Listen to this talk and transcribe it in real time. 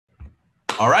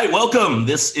All right, welcome.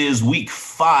 This is week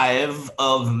 5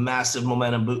 of Massive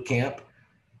Momentum Bootcamp.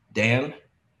 Dan,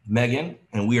 Megan,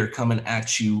 and we are coming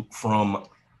at you from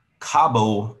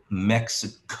Cabo,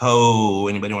 Mexico.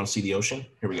 Anybody want to see the ocean?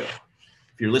 Here we go.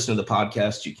 If you're listening to the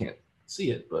podcast, you can't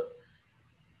see it, but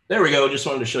there we go. Just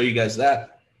wanted to show you guys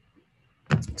that.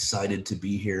 Excited to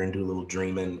be here and do a little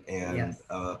dreaming and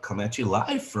come at you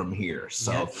live from here.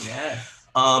 So,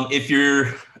 if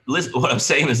you're what I'm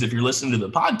saying is, if you're listening to the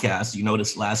podcast, you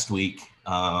noticed last week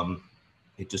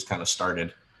it just kind of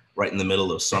started right in the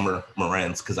middle of Summer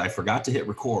Moran's because I forgot to hit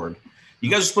record. You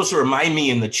guys are supposed to remind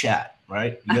me in the chat,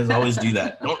 right? You guys always do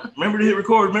that. Don't remember to hit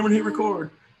record. Remember to hit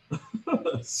record.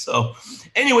 So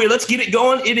anyway, let's get it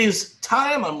going. It is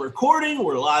time. I'm recording.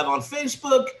 We're live on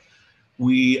Facebook.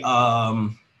 We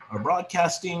are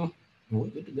broadcasting. We're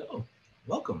good to go.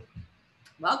 Welcome.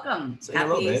 Say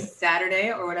Happy hello,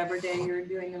 Saturday or whatever day you're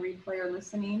doing the replay or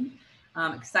listening.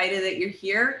 I'm excited that you're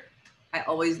here. I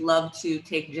always love to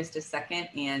take just a second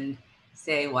and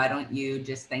say, why don't you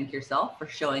just thank yourself for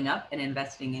showing up and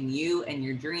investing in you and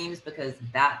your dreams, because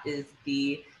that is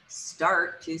the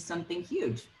start to something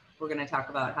huge. We're going to talk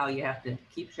about how you have to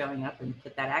keep showing up and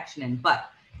put that action in,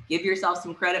 but give yourself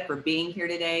some credit for being here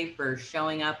today, for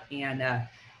showing up and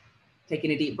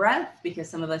taking a deep breath, because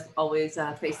some of us always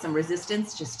face some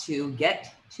resistance just to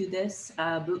get to this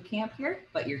boot camp here,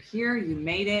 but you're here, you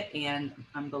made it, and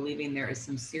I'm believing there is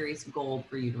some serious gold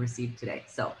for you to receive today.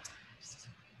 So just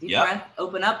deep breath,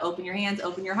 open up, open your hands,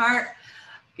 open your heart,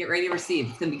 get ready to receive.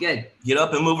 It's gonna be good. Get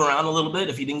up and move around a little bit.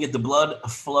 If you didn't get the blood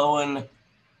flowing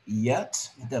yet,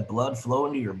 get that blood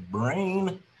flowing to your brain.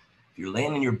 If you're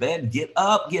laying in your bed, get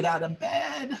up, get out of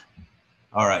bed.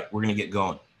 All right, we're gonna get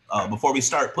going. Before we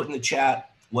start, put in the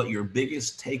chat what your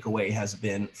biggest takeaway has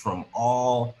been from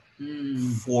all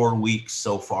 4 weeks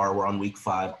so far. We're on week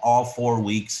 5, all 4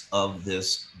 weeks of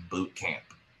this boot camp.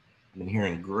 I've been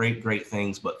hearing great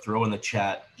things, but throw in the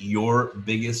chat your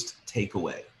biggest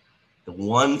takeaway. The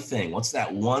one thing, what's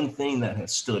that one thing that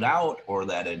has stood out, or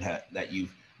that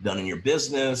you've done in your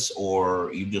business, or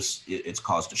it's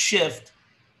caused a shift,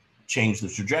 changed the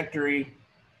trajectory,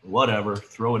 whatever,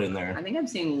 throw it in there. I think I'm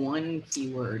seeing one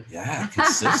keyword. Yeah,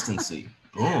 consistency.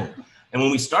 Boom. And when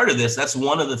we started this, that's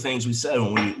one of the things we said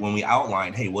when we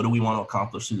outlined, hey, what do we want to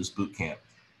accomplish through this boot camp?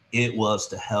 It was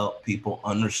to help people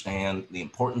understand the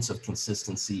importance of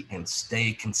consistency and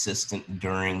stay consistent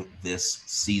during this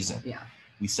season. Yeah.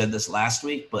 We said this last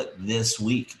week, but this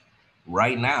week,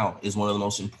 right now, is one of the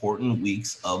most important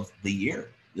weeks of the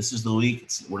year. This is the week.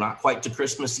 We're not quite to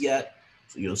Christmas yet.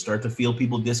 So you'll start to feel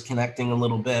people disconnecting a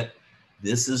little bit.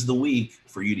 This is the week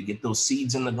for you to get those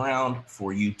seeds in the ground,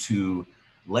 for you to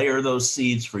layer those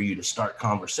seeds, for you to start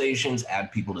conversations,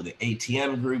 add people to the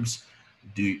ATM groups,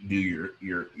 do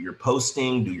your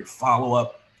posting, do your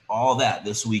follow-up. All that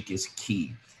this week is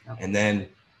key. Okay. And then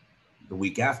the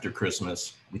week after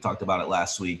Christmas, we talked about it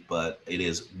last week, but it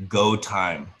is go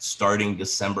time starting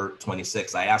December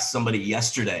 26th. I asked somebody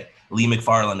yesterday, Lee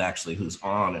McFarland actually, who's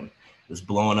on and is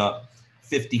blowing up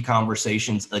 50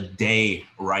 conversations a day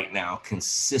right now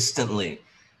consistently.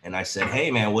 And I said, hey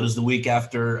man, what does the week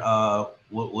after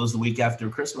what was the week after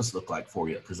Christmas look like for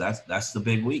you? Because that's the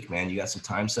big week, man. You got some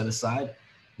time set aside?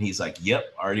 And he's like,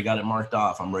 yep, I already got it marked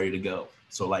off. I'm ready to go.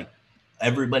 So like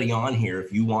everybody on here,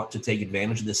 if you want to take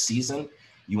advantage of this season,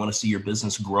 you want to see your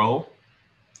business grow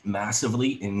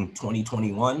massively in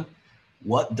 2021,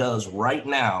 what does right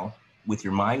now with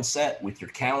your mindset, with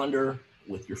your calendar,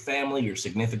 with your family, your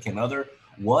significant other,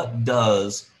 what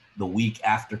does the week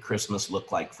after Christmas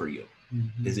look like for you?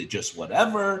 Mm-hmm. Is it just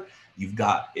whatever? You've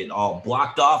got it all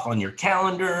blocked off on your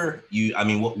calendar.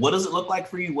 What does it look like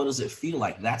for you? What does it feel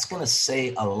like? That's going to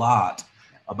say a lot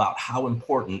about how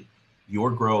important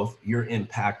your growth, your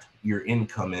impact, your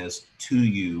income is to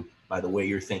you by the way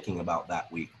you're thinking about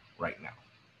that week right now.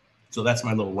 So that's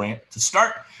my little rant to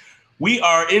start. We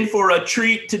are in for a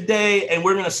treat today, and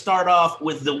we're going to start off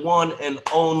with the one and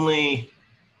only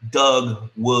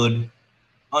Doug Wood,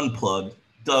 Unplugged.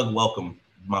 Doug, welcome,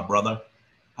 my brother.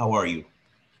 How are you?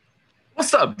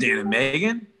 What's up, Dan and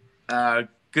Megan?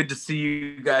 Good to see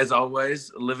you guys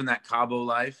always, living that Cabo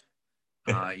life.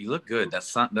 You look good. That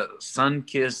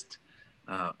sun-kissed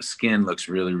skin looks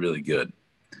really, really good.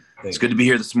 It's good to be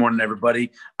here this morning, everybody.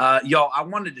 Y'all, I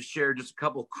wanted to share just a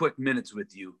couple quick minutes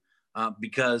with you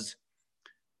because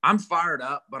I'm fired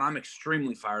up, but I'm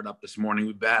extremely fired up this morning.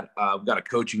 We've got a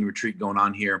coaching retreat going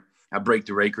on here at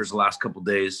Breakthrough Acres the last couple of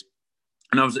days.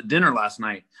 And I was at dinner last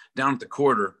night down at the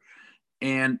Quarter,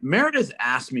 and Meredith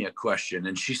asked me a question,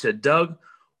 and she said, Doug,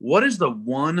 what is the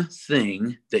one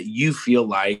thing that you feel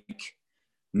like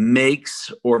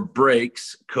makes or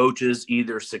breaks coaches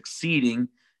either succeeding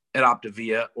at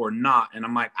Optavia or not. And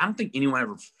I'm like, I don't think anyone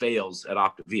ever fails at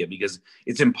Optavia because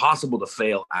it's impossible to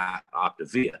fail at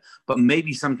Optavia. But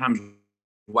maybe sometimes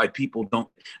why people don't.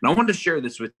 And I wanted to share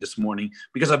this with you this morning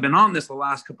because I've been on this the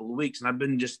last couple of weeks and I've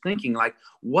been just thinking, like,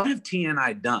 what have T and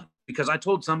I done? Because I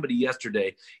told somebody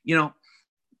yesterday,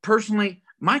 personally,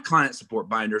 my client support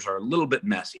binders are a little bit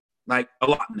messy, like a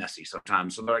lot messy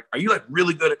sometimes. So they're like, are you like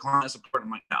really good at client support?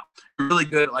 I'm like, no. You're really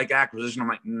good at like acquisition? I'm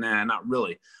like, nah, not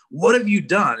really. What have you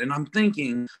done? And I'm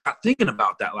thinking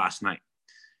about that last night.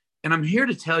 And I'm here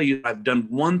to tell you I've done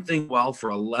one thing well for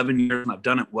 11 years, and I've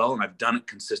done it well, and I've done it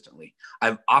consistently.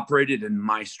 I've operated in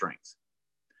my strength.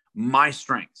 And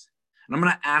I'm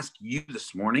going to ask you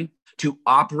this morning to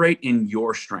operate in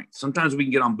your strength. Sometimes we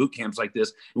can get on boot camps like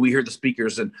this, and we hear the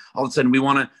speakers, and all of a sudden we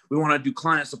want to do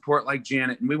client support like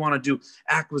Janet, and we want to do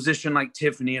acquisition like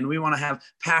Tiffany, and we want to have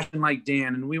passion like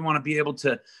Dan, and we want to be able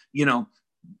to,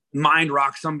 mind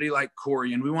rock somebody like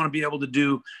Corey, and we want to be able to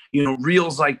do,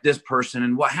 reels like this person.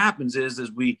 And what happens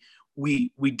is we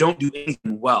don't do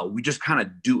anything well. We just kind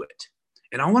of do it.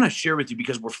 And I want to share with you,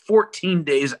 because we're 14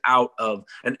 days out of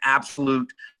an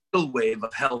absolute wave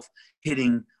of health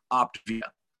hitting Optavia.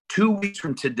 2 weeks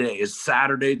from today is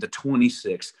Saturday, the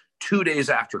 26th, 2 days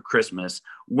after Christmas,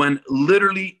 when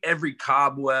literally every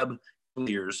cobweb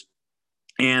clears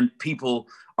and people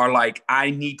are like,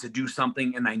 I need to do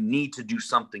something, and I need to do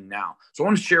something now. So I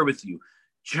want to share with you,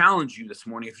 challenge you this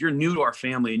morning. If you're new to our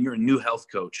family and you're a new health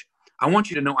coach, I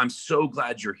want you to know I'm so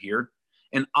glad you're here,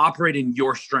 and operate in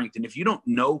your strength. And if you don't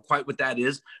know quite what that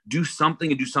is, do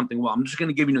something and do something well. I'm just going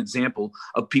to give you an example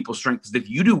of people's strengths. If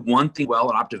you do one thing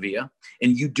well at Optavia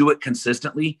and you do it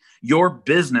consistently, your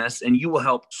business, and you will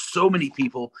help so many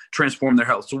people transform their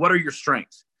health. So what are your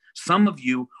strengths? Some of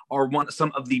you are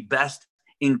some of the best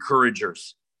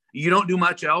encouragers. You don't do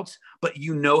much else, but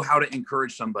you know how to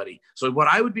encourage somebody. So what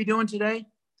I would be doing today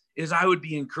is I would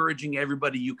be encouraging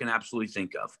everybody you can absolutely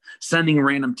think of, sending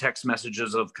random text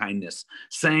messages of kindness,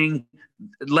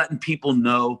 letting people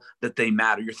know that they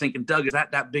matter. You're thinking, Doug, is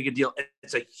that big a deal?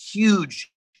 It's a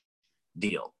huge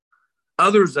deal.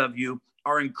 Others of you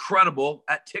are incredible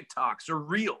at TikToks or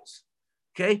Reels.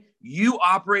 Okay. You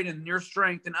operate in your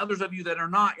strength, and others of you that are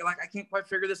not, you're like, I can't quite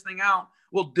figure this thing out.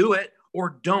 Well, do it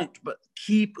or don't, but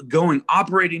keep going,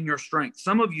 operate in your strength.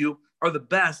 Some of you are the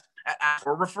best at asking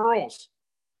for referrals.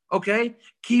 Okay.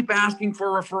 Keep asking for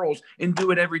referrals and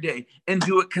do it every day and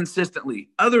do it consistently.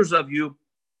 Others of you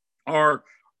are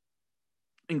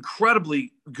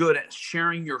incredibly good at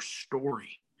sharing your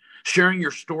story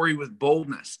with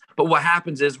boldness. But what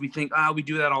happens is we think, we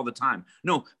do that all the time.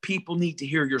 No, people need to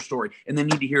hear your story, and they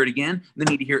need to hear it again. They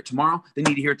need to hear it tomorrow. They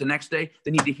need to hear it the next day.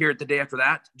 They need to hear it the day after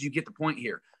that. Do you get the point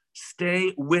here?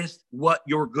 Stay with what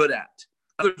you're good at.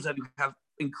 Others of you have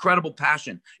incredible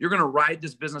passion. You're going to ride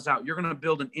this business out. You're going to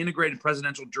build an integrated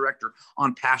presidential director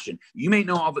on passion. You may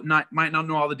might not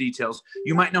know all the details.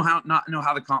 You might not know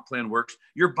how the comp plan works.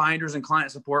 Your binders and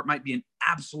client support might be an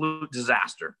absolute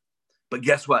disaster. But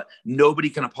guess what? Nobody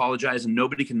can apologize, and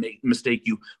nobody can mistake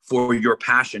you for your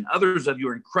passion. Others of you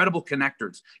are incredible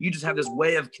connectors. You just have this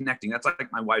way of connecting. That's like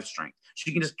my wife's strength.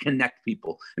 She can just connect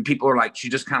people, and people are like, she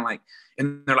just kind of like,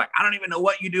 and they're like, I don't even know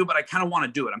what you do, but I kind of want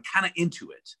to do it. I'm kind of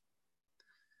into it.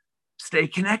 Stay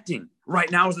connecting. Right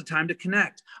now is the time to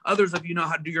connect. Others of you know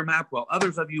how to do your map well.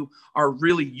 Others of you are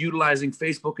really utilizing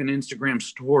Facebook and Instagram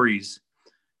stories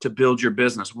to build your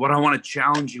business. What I want to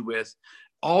challenge you with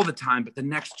all the time, but the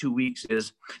next 2 weeks,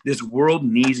 is this world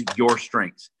needs your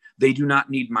strength. They do not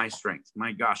need my strength.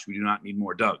 My gosh, we do not need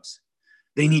more Dougs.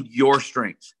 They need your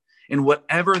strength. And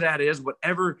whatever that is,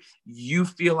 whatever you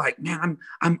feel like, man,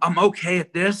 I'm okay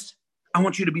at this, I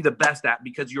want you to be the best at it,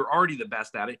 because you're already the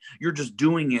best at it. You're just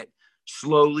doing it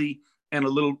slowly and a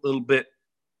little bit,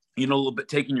 a little bit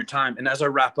taking your time. And as I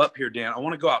wrap up here, Dan, I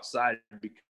want to go outside,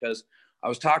 because I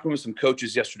was talking with some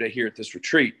coaches yesterday here at this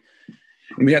retreat,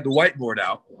 and we had the whiteboard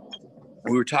out,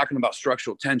 and we were talking about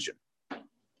structural tension.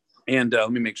 And let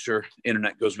me make sure the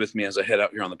internet goes with me as I head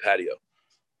out here on the patio.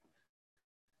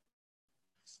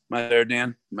 Am I there,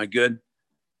 Dan? Am I good?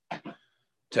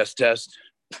 Test.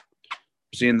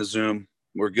 Seeing the Zoom.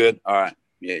 We're good? All right.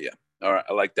 Yeah. All right.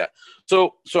 I like that.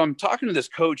 So I'm talking to this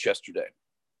coach yesterday,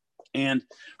 and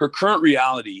her current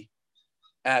reality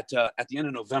at the end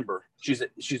of November, she's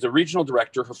a regional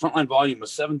director. Her frontline volume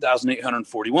was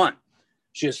 7,841.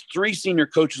 She has 3 senior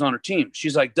coaches on her team.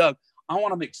 She's like, Doug, I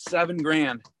want to make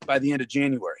 $7,000 by the end of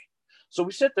January. So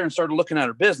we sit there and started looking at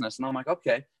her business, and I'm like,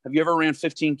 okay, have you ever ran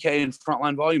 15K in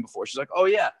frontline volume before? She's like, oh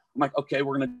yeah. I'm like, okay,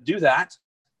 we're going to do that.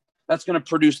 That's going to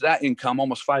produce that income,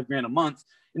 almost $5,000 a month.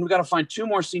 and we got to find 2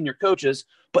 more senior coaches.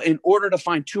 But in order to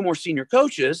find 2 more senior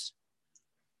coaches,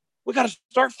 we got to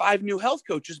start 5 new health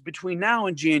coaches between now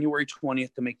and January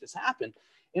 20th to make this happen.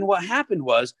 And what happened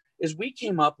is we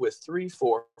came up with 3,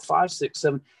 4, 5, 6,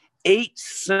 7, 8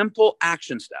 simple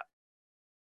action steps.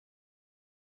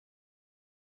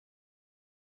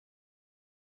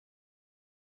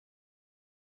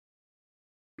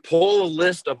 Pull a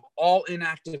list of all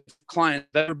inactive clients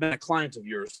that have been a client of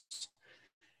yours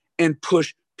and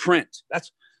push print.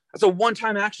 That's a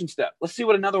one-time action step. Let's see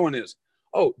what another one is.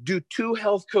 Oh, do 2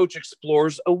 health coach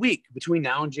explores a week between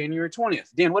now and January 20th.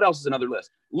 Dan, what else is another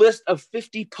list? List of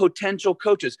 50 potential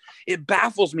coaches. It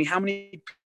baffles me how many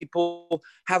people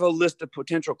have a list of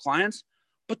potential clients,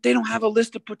 but they don't have a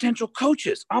list of potential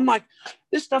coaches. I'm like,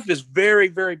 this stuff is very,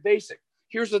 very basic.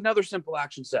 Here's another simple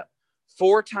action step.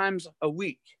 4 times a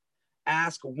week,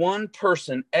 ask one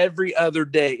person every other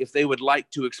day if they would like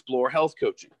to explore health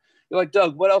coaching. You're like,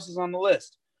 Doug, what else is on the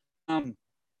list?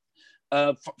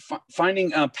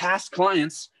 Finding past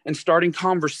clients and starting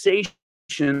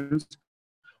conversations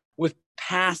with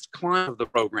past clients of the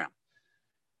program.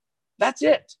 That's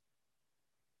it.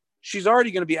 She's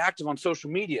already going to be active on social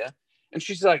media. And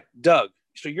she's like, Doug,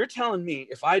 so you're telling me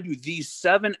if I do these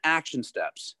 7 action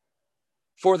steps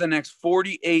for the next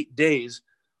 48 days,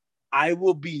 I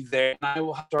will be there and I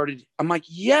will have started. I'm like,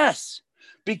 yes,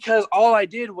 because all I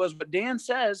did was what Dan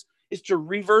says is to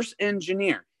reverse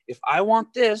engineer. If I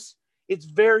want this, it's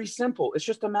very simple. It's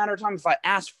just a matter of time. If I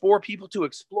ask 4 people to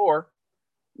explore,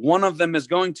 one of them is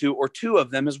going to, or 2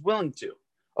 of them is willing to.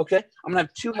 Okay. I'm going to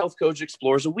have 2 health coach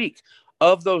explorers a week.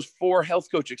 Of those 4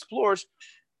 health coach explorers,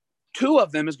 2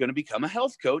 of them is going to become a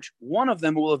health coach. 1 of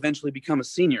them will eventually become a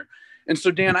senior. And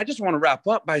so, Dan, I just want to wrap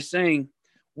up by saying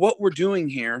what we're doing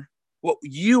here, what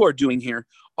you are doing here,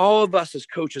 all of us as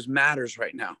coaches matters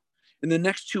right now. And the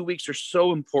next 2 weeks are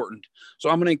so important. So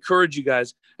I'm going to encourage you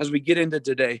guys as we get into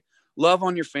today, love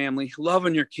on your family, love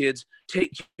on your kids,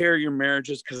 take care of your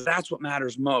marriages, because that's what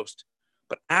matters most.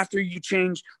 But after you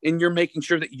change and you're making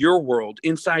sure that your world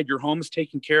inside your home is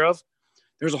taken care of,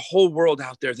 there's a whole world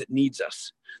out there that needs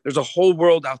us. There's a whole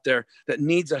world out there that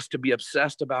needs us to be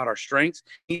obsessed about our strengths,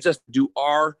 needs us to do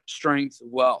our strength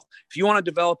well. If you want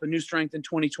to develop a new strength in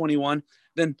 2021,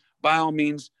 then by all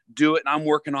means do it. And I'm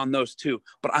working on those too.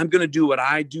 But I'm going to do what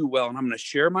I do well. And I'm going to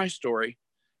share my story.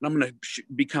 And I'm going to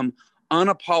become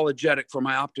unapologetic for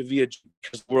my Optavia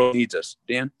because the world needs us.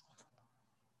 Dan?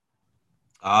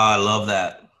 I love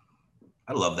that.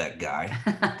 I love that guy.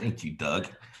 Thank you, Doug.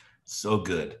 So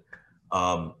good.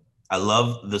 I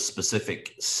love the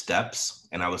specific steps.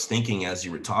 And I was thinking as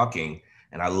you were talking,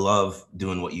 and I love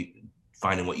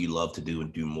finding what you love to do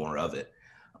and do more of it.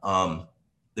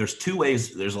 There's 2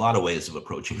 ways. There's a lot of ways of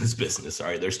approaching this business. All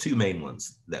right. There's 2 main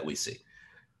ones that we see.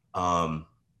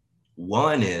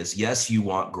 One is, yes, you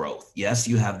want growth. Yes,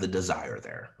 you have the desire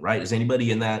there, right? Is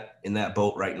anybody in that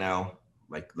boat right now?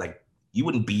 Like you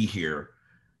wouldn't be here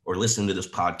or listening to this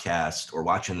podcast or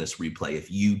watching this replay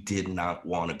if you did not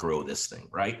want to grow this thing,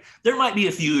 right? There might be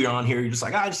a few you're on here, you're just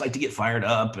like, I just like to get fired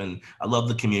up and I love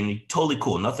the community. Totally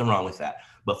cool. Nothing wrong with that.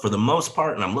 But for the most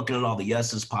part, and I'm looking at all the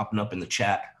yeses popping up in the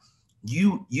chat,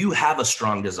 you have a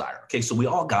strong desire. Okay, so we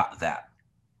all got that.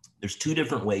 There's 2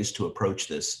 different ways to approach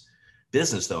this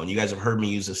business though. And you guys have heard me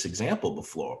use this example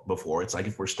before. It's like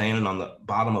if we're standing on the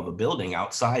bottom of a building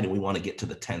outside and we want to get to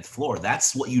the 10th floor,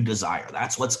 that's what you desire.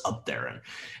 That's what's up there.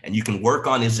 And you can work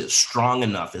on, is it strong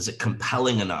enough? Is it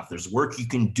compelling enough? There's work you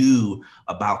can do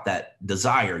about that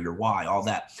desire, your why, all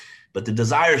that. But the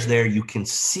desire's there. You can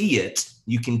see it.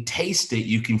 You can taste it.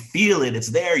 You can feel it. It's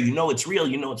there. You know it's real.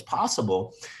 You know it's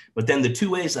possible. But then the 2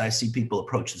 ways that I see people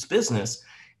approach this business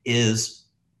is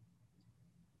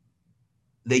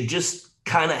they just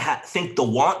kind of think the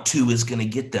want to is going to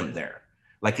get them there.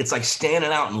 Like it's like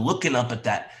standing out and looking up at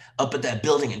that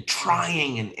building and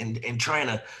trying and trying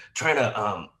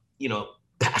to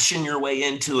passion your way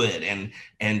into it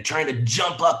and trying to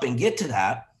jump up and get to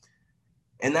that.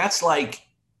 And that's like,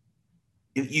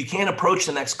 if you can't approach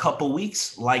the next couple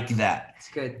weeks like that. It's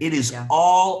good. It is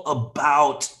all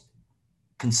about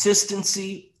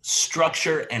consistency,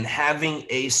 structure, and having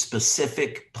a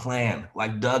specific plan.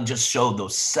 Like Doug just showed,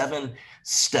 those 7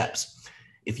 steps.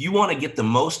 If you want to get the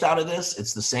most out of this,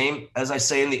 it's the same as I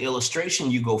say in the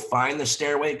illustration. You go find the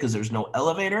stairway because there's no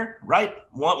elevator, right?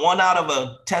 One out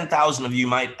of 10,000 of you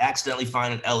might accidentally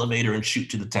find an elevator and shoot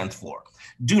to the 10th floor.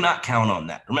 Do not count on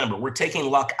that. Remember, we're taking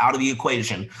luck out of the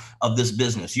equation of this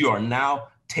business. You are now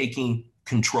taking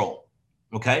control.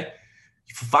 Okay?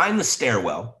 Find the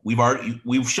stairwell.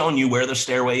 We've shown you where the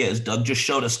stairway is. Doug just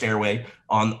showed a stairway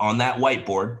on that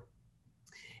whiteboard.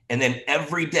 And then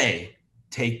every day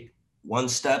take one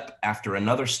step after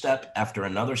another step after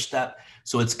another step.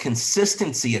 So it's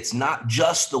consistency. It's not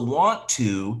just the want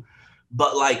to,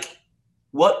 but like,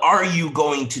 what are you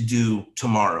going to do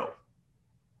tomorrow?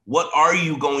 What are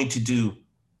you going to do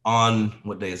on,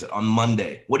 what day is it? On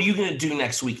Monday. What are you going to do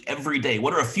next week? Every day.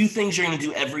 What are a few things you're going to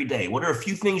do every day? What are a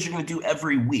few things you're going to do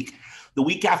every week? The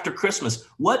week after Christmas,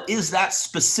 what is that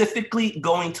specifically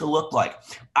going to look like?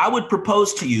 I would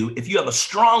propose to you, if you have a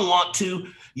strong want to,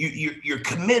 you're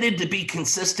committed to be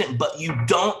consistent, but you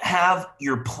don't have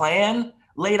your plan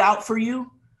laid out for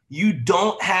you, you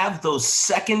don't have those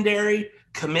secondary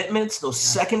commitments, those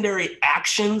secondary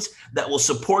actions that will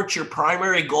support your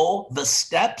primary goal, the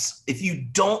steps. If you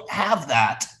don't have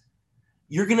that,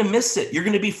 you're going to miss it. You're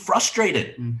going to be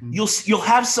frustrated. Mm-hmm. You'll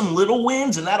have some little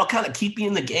wins, and that'll kind of keep you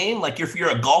in the game. Like if you're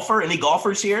a golfer, any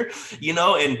golfers here, you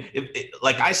know, and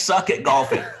like I suck at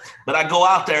golfing, but I go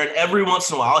out there and every once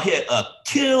in a while I'll hit a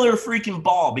killer freaking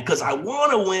ball because I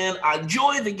want to win. I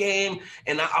enjoy the game.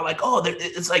 And I'm like, oh,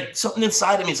 it's like something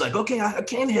inside of me is like, okay, I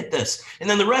can hit this. And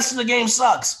then the rest of the game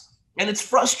sucks and it's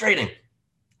frustrating.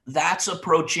 That's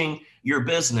approaching your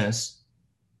business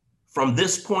from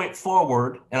this point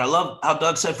forward. And I love how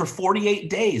Doug said for 48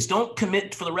 days, don't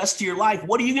commit for the rest of your life.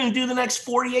 What are you going to do the next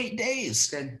 48 days?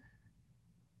 Good.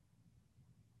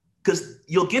 Because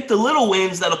you'll get the little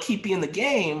wins that'll keep you in the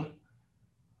game.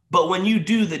 But when you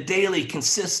do the daily,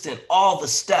 consistent, all the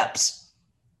steps,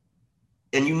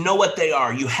 and you know what they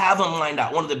are, you have them lined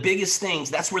out. One of the biggest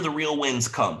things, that's where the real wins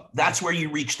come. That's where you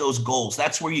reach those goals.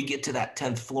 That's where you get to that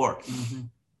 10th floor.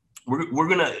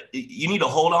 Mm-hmm. You need to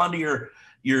hold on to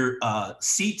your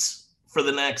seats for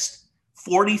the next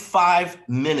 45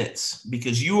 minutes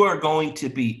because you are going to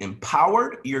be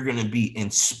empowered. You're going to be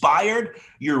inspired.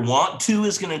 Your want to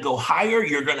is going to go higher.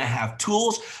 You're going to have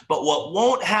tools. But what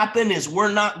won't happen is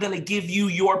we're not going to give you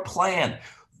your plan.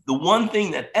 The one thing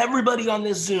that everybody on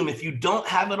this Zoom, if you don't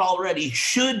have it already,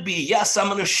 should be, yes, I'm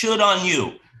going to should on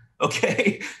you.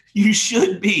 Okay. You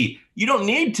should be. You don't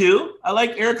need to. I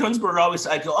like Eric Hunsberger always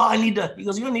said, he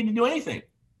goes, you don't need to do anything.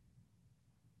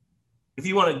 If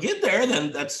you want to get there,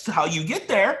 then that's how you get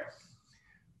there.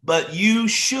 But you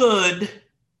should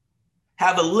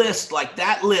have a list like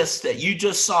that list that you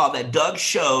just saw that Doug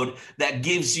showed that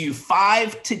gives you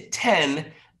 5 to 10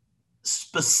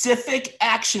 specific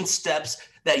action steps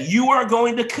that you are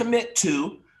going to commit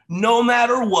to no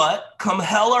matter what, come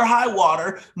hell or high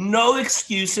water, no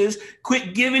excuses.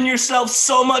 Quit giving yourself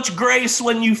so much grace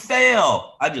when you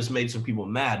fail. I just made some people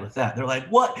mad with that. They're like,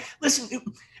 what? Listen,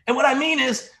 and what I mean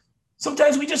is,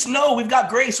 sometimes we just know we've got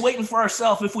grace waiting for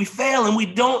ourselves if we fail and we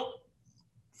don't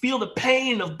feel the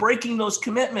pain of breaking those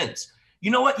commitments. You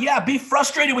know what? Yeah, be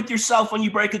frustrated with yourself when you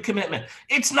break a commitment.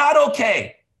 It's not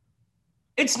okay.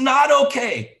 It's not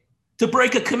okay to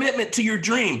break a commitment to your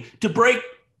dream, to break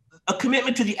a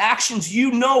commitment to the actions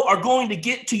you know are going to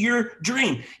get to your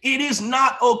dream. It is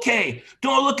not okay.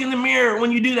 Don't look in the mirror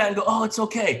when you do that and go, oh, it's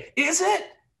okay. Is it?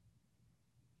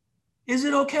 Is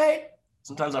it okay?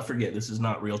 Sometimes I forget this is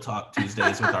not Real Talk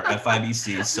Tuesdays with our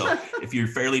FIBCs. So if you're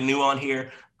fairly new on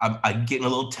here, I'm getting a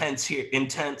little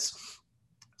intense.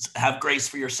 Have grace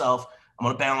for yourself. I'm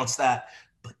going to balance that.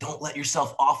 But don't let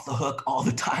yourself off the hook all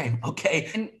the time, okay?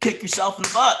 And kick yourself in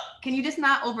the butt. Can you just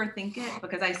not overthink it?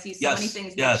 Because I see so many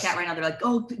things in the chat right now. They're like,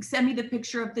 oh, send me the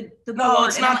picture of the board. No,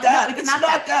 it's not that. No, it's not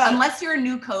that. Unless you're a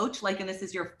new coach, like, and this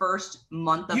is your first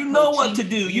month of coaching. You know what to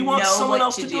do. You want someone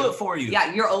else to do it for you.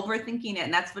 Yeah, you're overthinking it.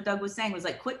 And that's what Doug was saying, was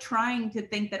like, quit trying to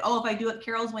think that, oh, if I do it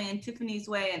Carol's way and Tiffany's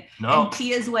way and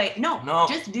Tia's way. No,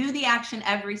 just do the action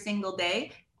every single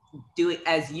day. Do it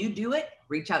as you do it.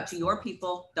 Reach out to your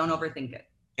people. Don't overthink it.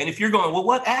 And if you're going, well,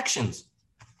 what actions?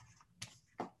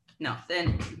 No,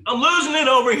 then I'm losing it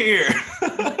over here.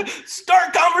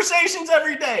 Start conversations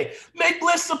every day. Make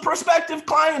lists of prospective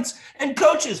clients and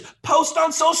coaches. Post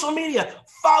on social media.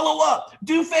 Follow up.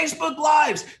 Do Facebook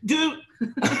Lives.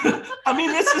 I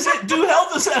mean, this is it. Do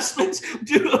health assessments.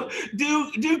 Do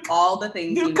all the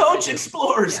things. Do coach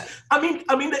explores. Yes. I mean,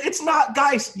 it's not,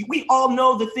 guys. We all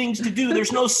know the things to do.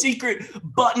 There's no secret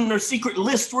button or secret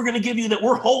list we're going to give you that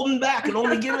we're holding back and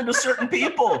only giving to certain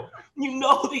people. You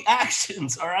know the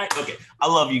actions. All right. Okay. I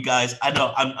love you guys. I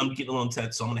know I'm getting a little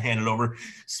intense, so I'm going to hand it over.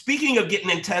 Speaking of getting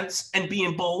intense and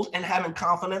being bold and having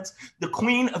confidence, the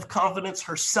queen of confidence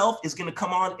herself is going to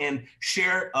come on and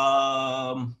share.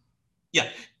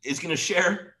 Is going to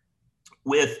share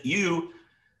with you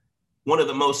one of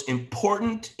the most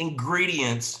important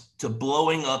ingredients to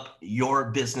blowing up your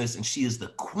business. And she is the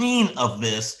queen of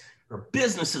this. Her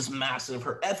business is massive.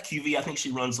 Her FQV, I think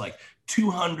she runs like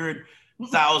 200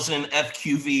 1,000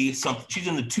 FQV, something. She's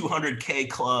in the 200K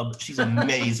club. She's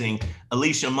amazing.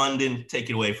 Alicia Munden, take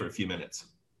it away for a few minutes.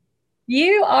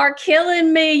 You are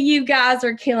killing me. You guys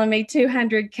are killing me.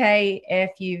 200K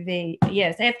FUV.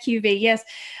 Yes, FQV. Yes.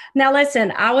 Now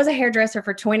listen, I was a hairdresser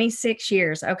for 26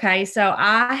 years. Okay. So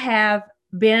I have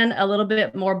been a little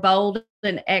bit more bold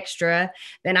and extra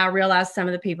than I realized some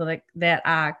of the people that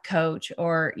I coach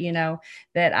or,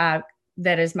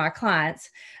 that is my clients.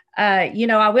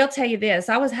 I will tell you this.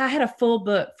 I had a full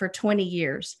book for 20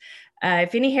 years.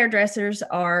 If any hairdressers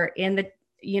are in the,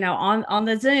 on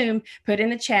the Zoom, put in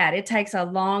the chat. It takes a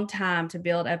long time to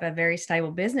build up a very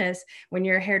stable business when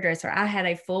you're a hairdresser. I had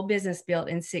a full business built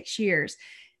in 6 years.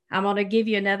 I'm going to give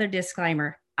you another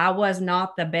disclaimer. I was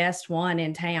not the best one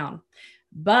in town,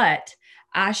 but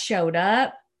I showed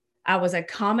up. I was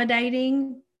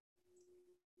accommodating.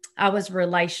 I was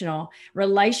relational.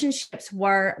 Relationships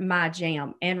were my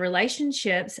jam, and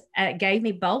relationships gave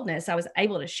me boldness. I was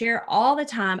able to share all the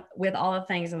time with all the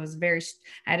things. I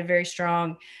had a very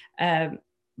strong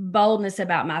boldness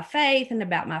about my faith and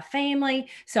about my family.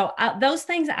 So those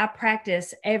things I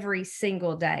practice every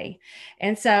single day.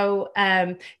 And so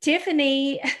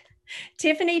Tiffany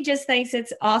just thinks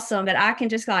it's awesome that I can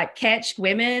just like catch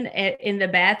women in the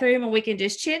bathroom and we can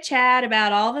just chit chat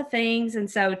about all the things. And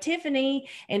so Tiffany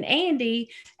and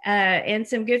Andy and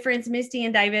some good friends, Misty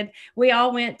and David, we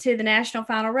all went to the National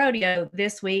Final Rodeo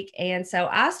this week. And so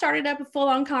I started up a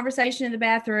full-on conversation in the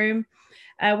bathroom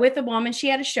with a woman. She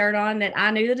had a shirt on that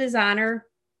I knew the designer.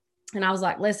 And I was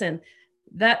like, listen,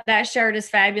 that shirt is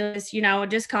fabulous,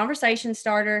 just conversation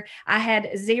starter. I had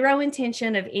zero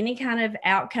intention of any kind of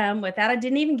outcome with that. I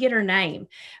didn't even get her name,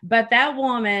 but that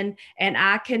woman and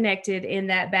I connected in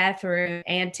that bathroom,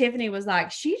 and Tiffany was like,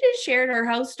 she just shared her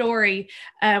whole story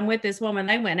with this woman.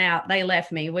 They went out, they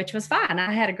left me, which was fine.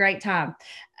 I had a great time.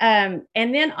 And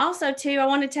then also too, I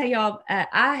want to tell y'all,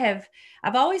 I've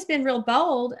always been real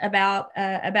bold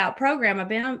about program.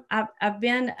 I've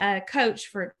been a coach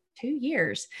for 2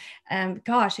 years.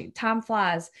 Gosh, time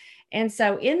flies. And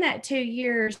so in that 2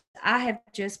 years, I have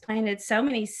just planted so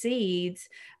many seeds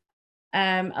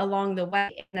along the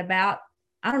way. And about,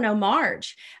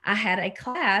 March, I had a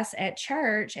class at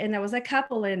church and there was a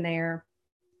couple in there.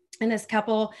 And this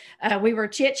couple, we were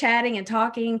chit-chatting and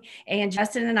talking, and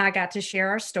Justin and I got to share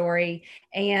our story.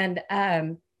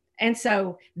 And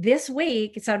so this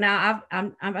week, so now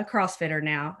I'm a CrossFitter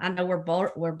now. I know we're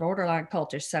borderline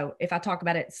cultists. So if I talk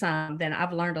about it some, then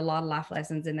I've learned a lot of life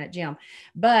lessons in that gym.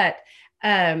 But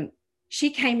she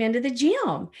came into the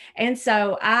gym. And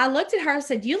so I looked at her and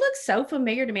said, you look so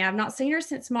familiar to me. I've not seen her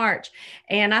since March.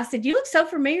 And I said, you look so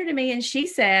familiar to me. And she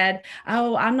said,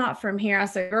 oh, I'm not from here. I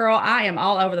said, girl, I am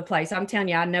all over the place. I'm telling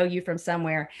you, I know you from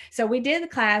somewhere. So we did the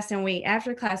class, and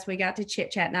after class, we got to chit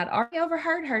chat. And I'd already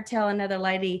overheard her tell another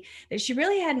lady that she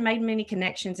really hadn't made many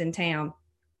connections in town.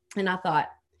 And I thought,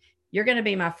 you're going to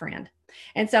be my friend.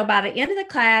 And so by the end of the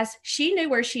class, she knew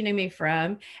where she knew me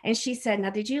from. And she said, now,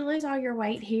 did you lose all your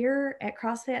weight here at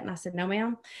CrossFit? And I said, no,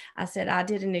 ma'am. I said, I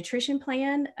did a nutrition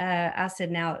plan. I said,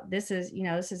 now this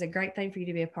is a great thing for you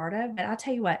to be a part of. But I'll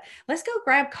tell you what, let's go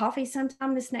grab coffee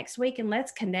sometime this next week and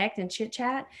let's connect and chit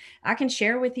chat. I can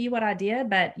share with you what I did,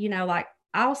 but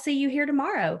I'll see you here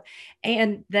tomorrow.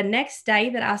 And the next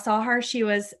day that I saw her, she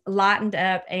was lightened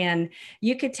up, and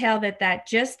you could tell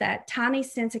that tiny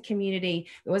sense of community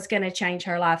was going to change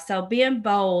her life. So being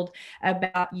bold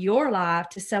about your life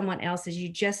to someone else's, you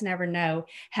just never know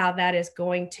how that is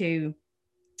going to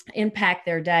impact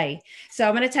their day. So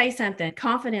I'm going to tell you something.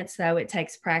 Confidence, though, it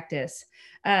takes practice.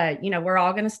 We're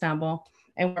all going to stumble.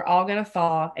 And we're all going to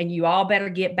fall, and you all better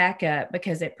get back up,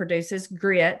 because it produces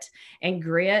grit, and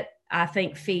grit, I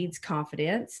think, feeds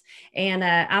confidence. And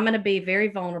I'm going to be very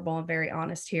vulnerable and very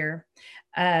honest here.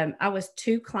 I was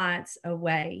 2 clients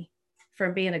away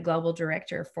from being a global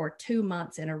director for 2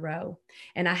 months in a row.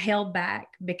 And I held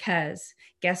back because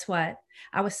guess what?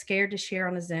 I was scared to share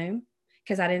on a Zoom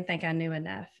because I didn't think I knew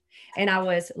enough. And I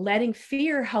was letting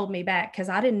fear hold me back because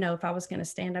I didn't know if I was going to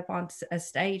stand up on a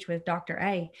stage with Dr.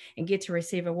 A and get to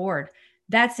receive an award.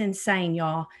 That's insane,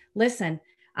 y'all. Listen,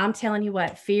 I'm telling you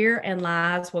what, fear and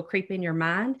lies will creep in your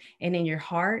mind and in your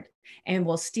heart and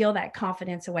will steal that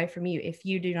confidence away from you if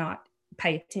you do not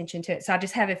pay attention to it. So I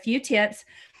just have a few tips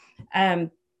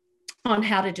on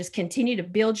how to just continue to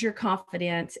build your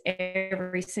confidence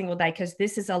every single day, because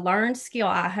this is a learned skill.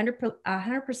 I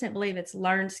 100% believe it's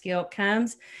learned skill. It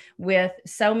comes with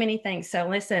so many things. So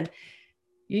listen,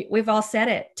 we've all said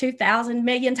it 2,000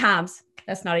 million times.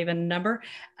 That's not even a number.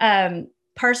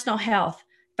 Personal health.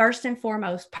 first and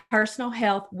foremost, personal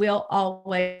health will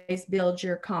always build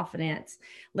your confidence.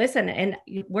 Listen, and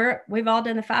we've all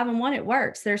done the 5-in-1. It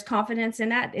works. There's confidence in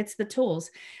that. It's the tools.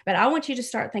 But I want you to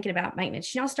start thinking about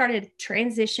maintenance. Y'all started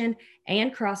transition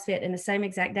and CrossFit in the same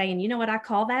exact day. And you know what I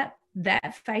call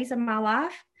that phase of my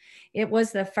life? It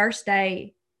was the first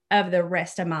day of the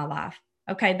rest of my life.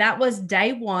 Okay, that was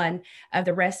day one of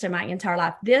the rest of my entire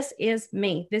life. This is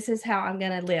me. This is how I'm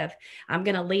going to live. I'm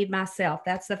going to lead myself.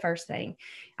 That's the first thing.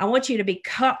 I want you to be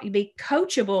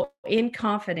coachable in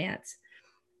confidence.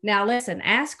 Now, listen,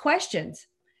 ask questions.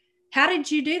 How did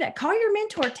you do that? Call your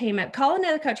mentor team up. Call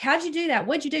another coach. How did you do that?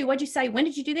 What'd you do? What'd you say? When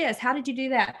did you do this? How did you do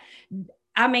that?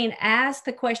 I mean, ask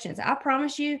the questions. I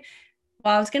promise you,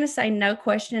 well, I was going to say no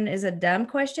question is a dumb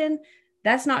question.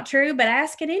 That's not true, but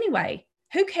ask it anyway.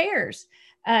 Who cares?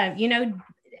 And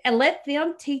let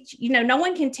them teach, no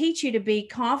one can teach you to be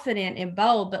confident and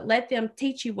bold, but let them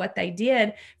teach you what they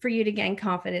did for you to gain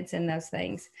confidence in those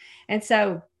things. And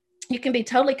so you can be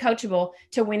totally coachable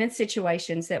to win in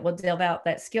situations that will develop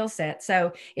that skill set.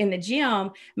 So in the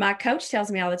gym, my coach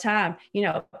tells me all the time,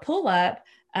 pull up,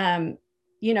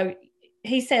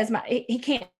 he says he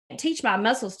can't teach my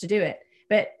muscles to do it,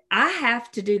 but I have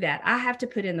to do that. I have to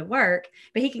put in the work,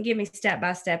 but he can give me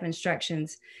step-by-step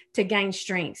instructions to gain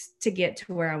strengths to get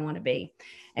to where I want to be.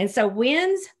 And so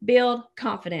wins build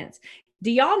confidence. Do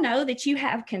y'all know that you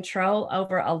have control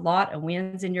over a lot of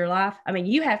wins in your life? I mean,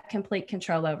 you have complete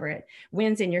control over it.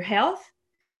 Wins in your health,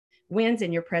 wins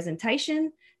in your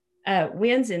presentation,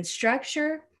 wins in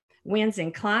structure, wins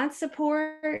in client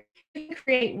support. You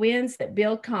create wins that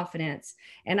build confidence.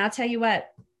 And I'll tell you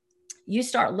what, you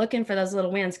start looking for those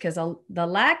little wins, because the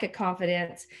lack of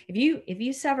confidence, if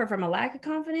you suffer from a lack of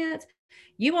confidence,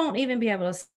 you won't even be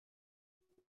able to.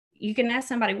 You can ask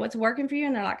somebody what's working for you,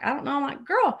 and they're like, I don't know. I'm like,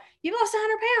 girl, you lost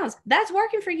 100 pounds. That's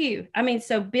working for you. I mean,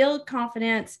 so build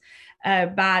confidence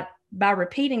by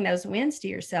repeating those wins to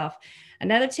yourself.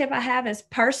 Another tip I have is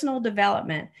personal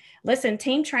development. Listen,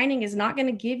 team training is not going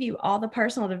to give you all the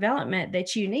personal development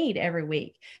that you need every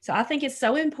week. So I think it's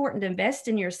so important to invest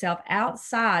in yourself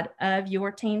outside of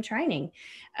your team training.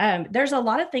 There's a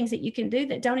lot of things that you can do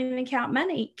that don't even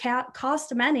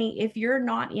cost money if you're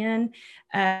not in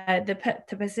the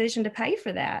position to pay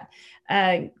for that.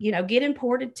 Get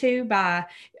imported to by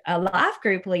a life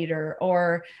group leader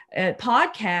or a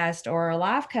podcast or a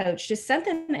life coach, just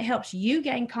something that helps you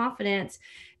gain confidence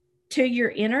to your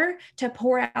inner to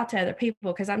pour out to other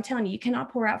people. Because I'm telling you, you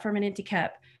cannot pour out from an empty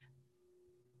cup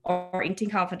or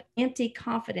empty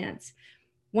confidence.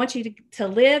 I want you to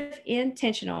live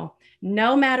intentional,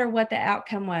 no matter what the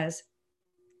outcome was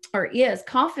or is.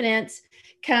 Confidence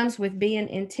comes with being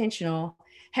intentional,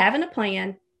 having a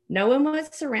plan, knowing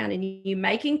what's surrounding you,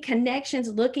 making connections,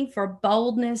 looking for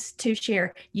boldness to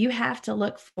share. You have to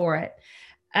look for it.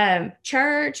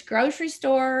 Church, grocery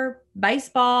store,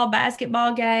 baseball,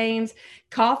 basketball games,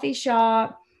 coffee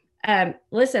shop.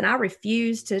 Listen, I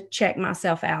refuse to check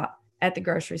myself out at the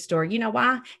grocery store. You know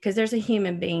why? Because there's a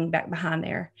human being back behind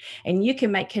there, and you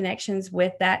can make connections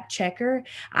with that checker.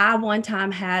 I one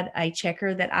time had a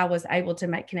checker that I was able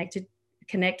to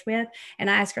connect with. And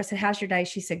I asked her, I said, how's your day?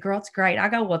 She said, girl, it's great. I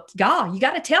go, well, God, you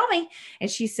got to tell me. And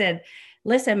she said,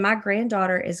 listen, my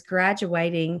granddaughter is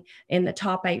graduating in the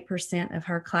top 8% of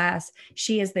her class.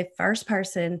 She is the first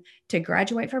person to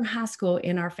graduate from high school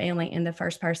in our family and the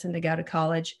first person to go to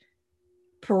college.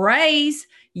 Praise.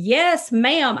 Yes,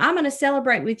 ma'am. I'm going to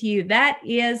celebrate with you. That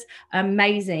is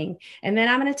amazing. And then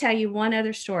I'm going to tell you one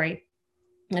other story,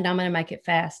 and I'm going to make it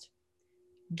fast.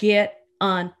 Get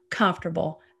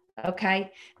uncomfortable.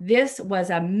 Okay. This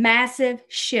was a massive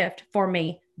shift for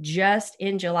me just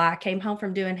in July. I came home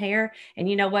from doing hair, and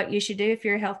you know what you should do if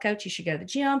you're a health coach? You should go to the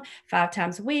gym 5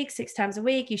 times a week, 6 times a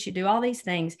week. You should do all these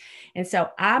things. And so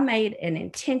I made an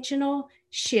intentional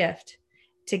shift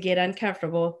to get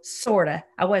uncomfortable, sort of.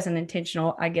 I wasn't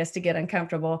intentional, I guess, to get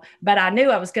uncomfortable, but I knew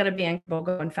I was going to be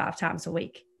uncomfortable going 5 times a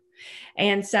week.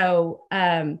 And so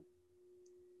I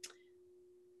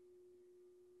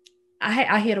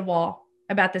hit a wall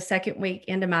about the second week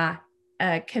into my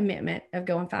commitment of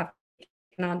going 5.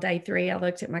 And on day 3, I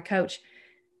looked at my coach,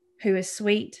 who is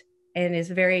sweet and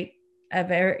is a very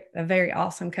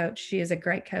awesome coach. She is a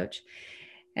great coach.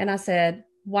 And I said,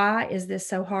 why is this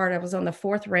so hard? I was on the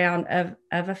 4th round of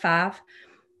a 5.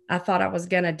 I thought I was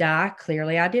going to die.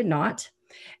 Clearly I did not.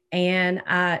 And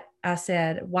I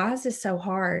said, why is this so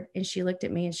hard? And she looked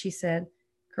at me and she said,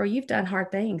 girl, you've done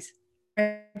hard things.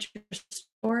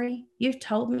 Story. You've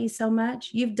told me so much.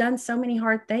 You've done so many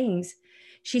hard things.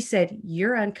 She said,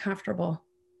 you're uncomfortable.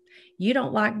 You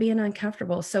don't like being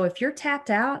uncomfortable. So if you're tapped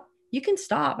out, You can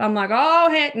stop. I'm like, oh,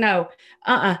 heck no.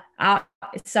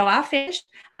 So I finished.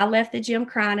 I left the gym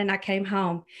crying and I came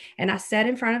home and I sat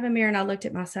in front of a mirror and I looked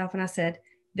at myself and I said,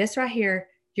 this right here,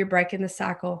 you're breaking the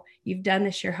cycle. You've done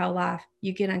this your whole life.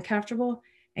 You get uncomfortable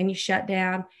and you shut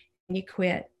down and you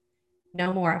quit.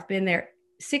 No more. I've been there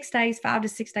 6 days, 5 to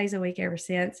 6 days a week ever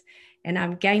since. And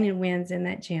I'm gaining wins in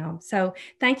that gym. So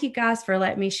thank you guys for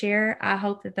letting me share. I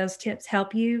hope that those tips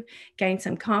help you gain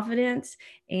some confidence.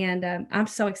 And I'm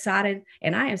so excited.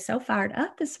 And I am so fired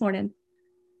up this morning.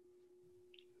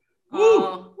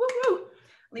 Oh, woo, woo.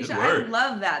 Alicia, I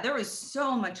love that. There was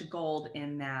so much gold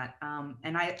in that.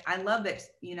 And I love that,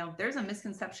 you know, there's a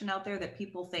misconception out there that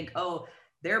people think, oh,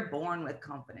 they're born with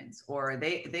confidence, or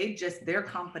they're a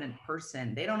confident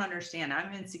person. They don't understand.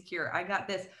 I'm insecure. I got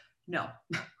this. No,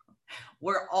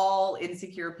 we're all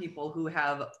insecure people who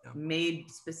have made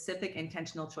specific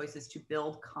intentional choices to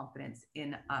build confidence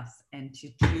in us and to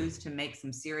choose to make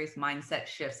some serious mindset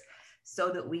shifts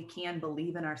so that we can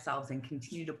believe in ourselves and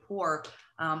continue to pour,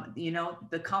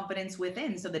 the confidence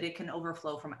within so that it can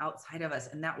overflow from outside of us.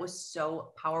 And that was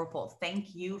so powerful.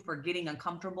 Thank you for getting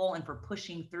uncomfortable and for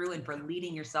pushing through and for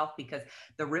leading yourself, because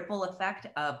the ripple effect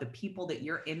of the people that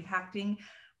you're impacting,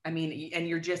 and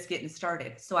you're just getting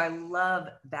started. So I love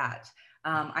that.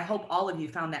 I hope all of you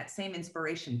found that same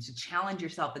inspiration to challenge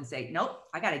yourself and say, nope,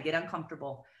 I got to get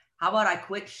uncomfortable. How about I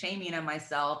quit shaming on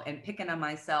myself and picking on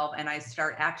myself, and I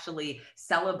start actually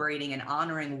celebrating and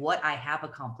honoring what I have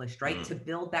accomplished, right? To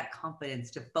build that confidence,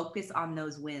 to focus on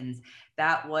those wins.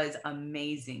 That was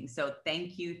amazing. So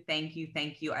thank you, thank you,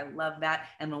 thank you. I love that.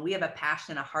 And when we have a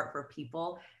passion and a heart for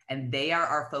people and they are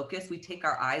our focus, we take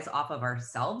our eyes off of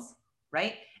ourselves,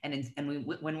 right?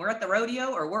 When we're at the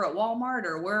rodeo or we're at Walmart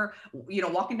or we're,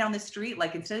 walking down the street,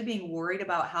 like instead of being worried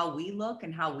about how we look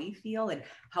and how we feel and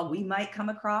how we might come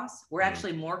across, we're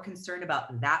actually more concerned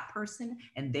about that person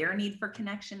and their need for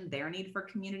connection, their need for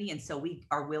community. And so we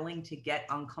are willing to get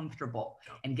uncomfortable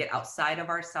and get outside of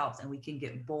ourselves, and we can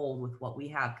get bold with what we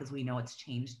have because we know it's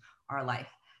changed our life.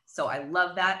 So I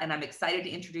love that. And I'm excited to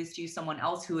introduce to you someone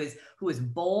else who is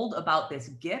bold about this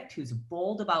gift, who's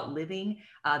bold about living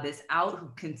this out, who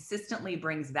consistently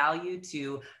brings value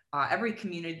to every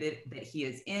community that he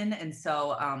is in. And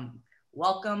so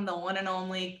welcome the one and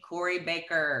only Corey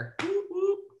Baker.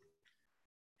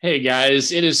 Hey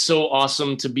guys, it is so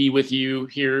awesome to be with you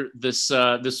here this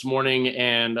morning.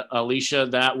 And Alicia,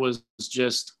 that was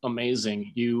just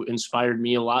amazing. You inspired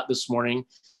me a lot this morning.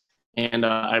 And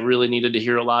I really needed to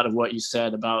hear a lot of what you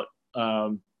said about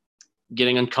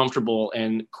getting uncomfortable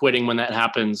and quitting when that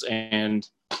happens, and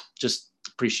just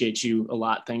appreciate you a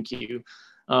lot. Thank you.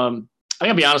 I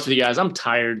gotta be honest with you guys. I'm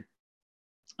tired.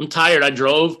 I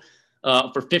drove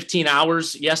for 15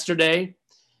 hours yesterday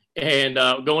and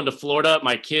going to Florida.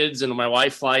 My kids and my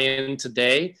wife fly in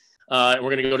today. And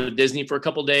we're going to go to Disney for a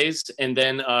couple days and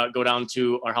then go down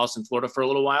to our house in Florida for a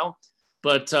little while.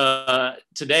 But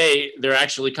today they're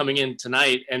actually coming in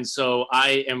tonight. And so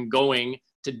I am going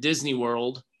to Disney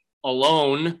World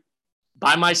alone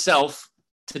by myself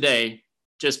today,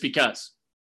 just because.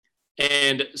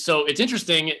 And so it's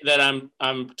interesting that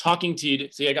I'm talking to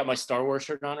you. See, I got my Star Wars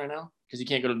shirt on right now because you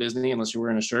can't go to Disney unless you're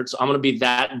wearing a shirt. So I'm going to be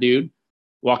that dude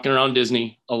walking around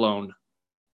Disney alone.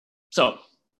 So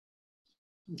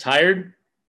I'm tired.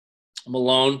 I'm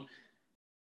alone.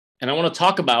 And I want to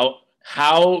talk about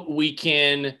how we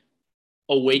can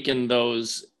awaken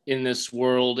those in this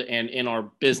world and in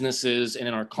our businesses and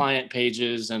in our client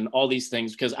pages and all these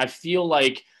things, because I feel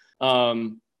like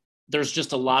there's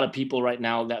just a lot of people right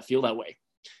now that feel that way.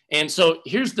 And so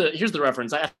here's the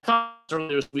reference. I thought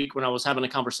earlier this week when I was having a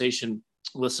conversation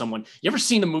with someone. You ever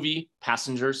seen the movie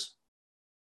Passengers?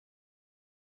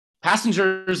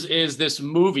 Passengers is this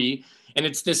movie, and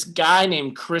it's this guy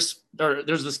named Chris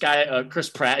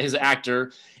Pratt, his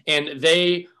actor, and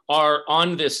they are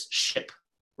on this ship,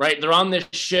 right? They're on this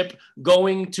ship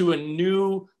going to a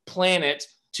new planet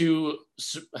to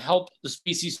help the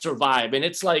species survive. And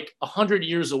it's like 100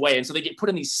 years away. And so they get put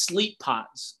in these sleep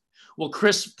pods. Well,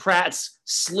 Chris Pratt's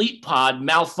sleep pod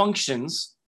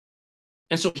malfunctions.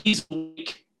 And so he's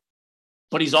awake,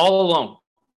 but he's all alone.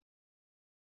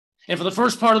 And for the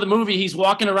first part of the movie, he's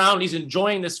walking around, he's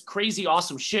enjoying this crazy,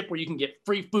 awesome ship where you can get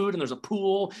free food and there's a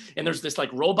pool and there's this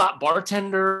like robot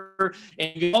bartender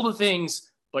and you get all the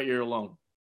things, but you're alone.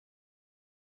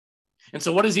 And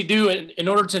so what does he do? In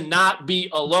order to not be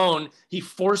alone, he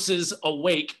forces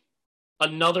awake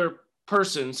another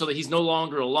person so that he's no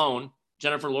longer alone,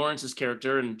 Jennifer Lawrence's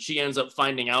character, and she ends up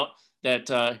finding out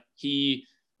that he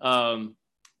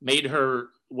made her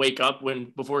wake up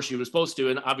before she was supposed to,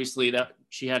 and obviously that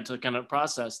she had to kind of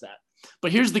process that.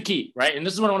 But here's the key, right? And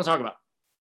this is what I want to talk about.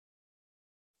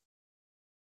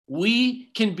 We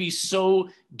can be so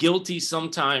guilty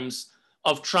sometimes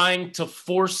of trying to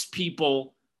force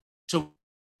people to,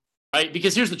 right?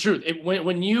 Because here's the truth.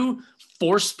 When you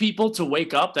force people to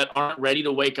wake up that aren't ready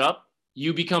to wake up,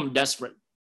 you become desperate.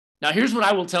 Now, here's what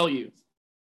I will tell you.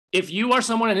 If you are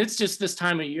someone, and it's just this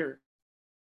time of year,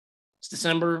 it's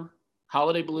December,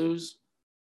 holiday blues,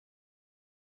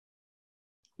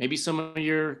 maybe some of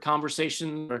your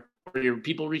conversation or your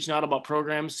people reaching out about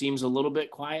programs seems a little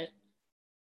bit quiet.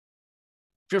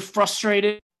 If you're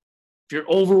frustrated, if you're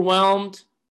overwhelmed,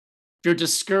 if you're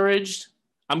discouraged,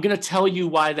 I'm going to tell you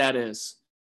why that is.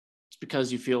 It's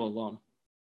because you feel alone.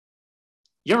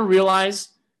 You ever realize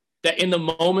that in the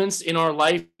moments in our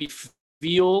life we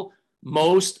feel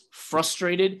most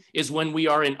frustrated is when we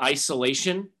are in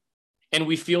isolation and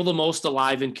we feel the most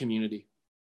alive in community?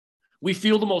 We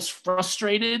feel the most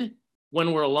frustrated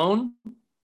when we're alone,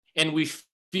 and we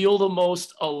feel the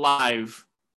most alive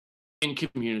in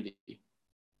community.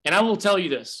 And I will tell you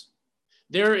this,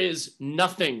 there is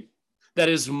nothing that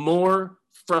is more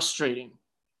frustrating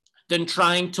than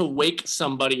trying to wake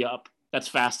somebody up that's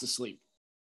fast asleep.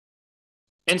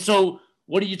 And so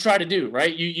what do you try to do,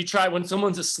 right? You try, when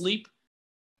someone's asleep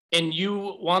and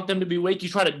you want them to be awake, you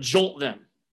try to jolt them.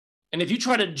 And if you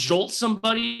try to jolt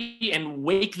somebody and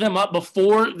wake them up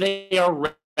before they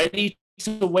are ready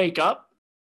to wake up,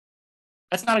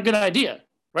 that's not a good idea,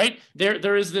 right?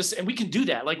 There is this, and we can do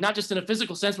that, like not just in a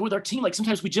physical sense, but with our team. Like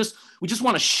sometimes we just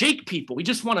want to shake people. We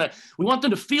want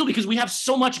them to feel, because we have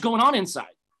so much going on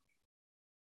inside.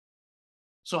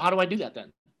 So how do I do that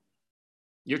then?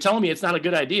 You're telling me it's not a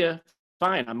good idea.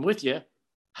 Fine, I'm with you.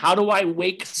 How do I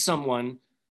wake someone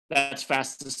that's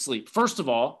fast asleep? First of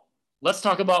all, let's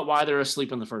talk about why they're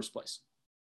asleep in the first place.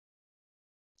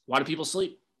 Why do people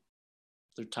sleep?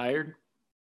 They're tired.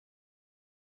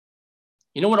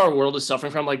 You know what our world is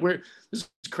suffering from? Like, this is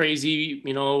crazy,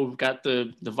 we've got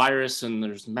the virus, and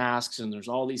there's masks, and there's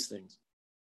all these things.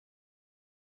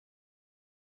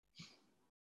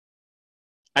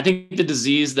 I think the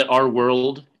disease that our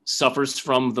world suffers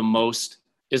from the most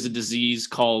is a disease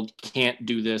called can't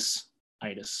do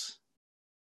this-itis.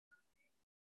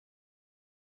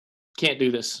 Can't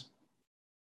do this.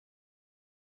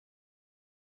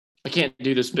 I can't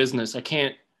do this business. I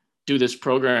can't do this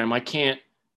program. I can't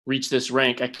reach this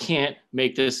rank. I can't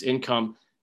make this income.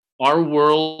 Our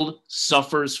world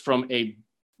suffers from a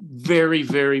very,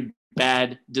 very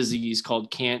bad disease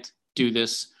called can't do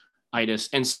this-itis.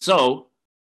 And so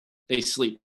they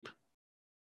sleep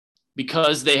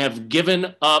because they have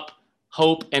given up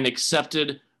hope and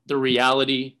accepted the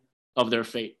reality of their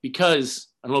fate. Because,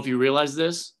 I don't know if you realize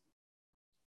this,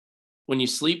 when you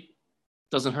sleep,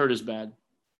 it doesn't hurt as bad.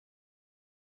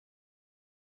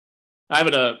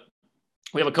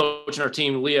 We have a coach in our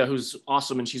team, Leah, who's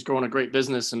awesome, and she's growing a great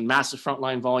business and massive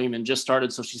frontline volume and just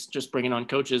started. So she's just bringing on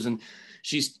coaches, and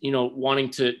she's, wanting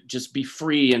to just be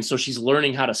free. And so she's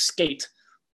learning how to skate,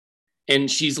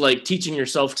 and she's like teaching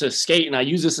herself to skate. And I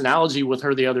used this analogy with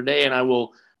her the other day, and I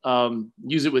will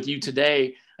use it with you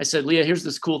today. I said, Leah, here's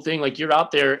this cool thing. Like, you're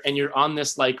out there and you're on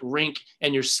this like rink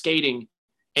and you're skating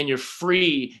and you're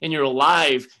free and you're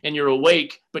alive and you're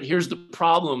awake. But here's the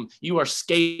problem. You are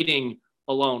skating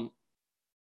alone.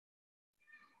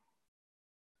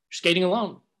 You're skating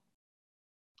alone.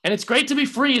 And it's great to be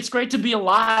free. It's great to be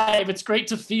alive. It's great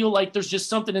to feel like there's just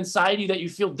something inside you that you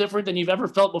feel different than you've ever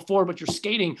felt before, but you're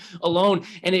skating alone.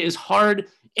 And it is hard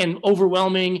and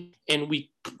overwhelming. And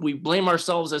we blame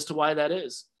ourselves as to why that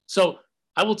is. So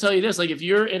I will tell you this, like, if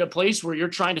you're in a place where you're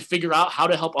trying to figure out how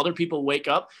to help other people wake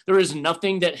up, there is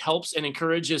nothing that helps and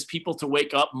encourages people to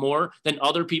wake up more than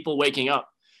other people waking up.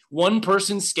 One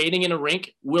person skating in a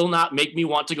rink will not make me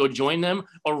want to go join them.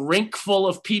 A rink full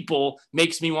of people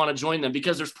makes me want to join them,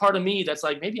 because there's part of me that's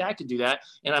like, maybe I could do that,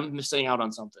 and I'm missing out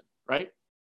on something, right?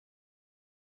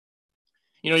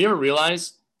 You ever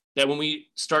realize that when we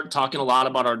start talking a lot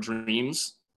about our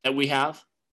dreams that we have,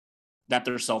 that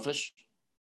they're selfish?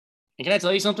 And can I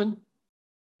tell you something?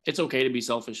 It's okay to be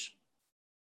selfish.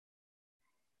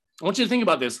 I want you to think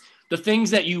about this. The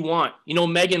things that you want.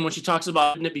 Megan, when she talks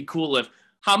about wouldn't it be cool if,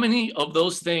 how many of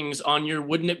those things on your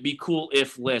wouldn't it be cool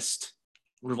if list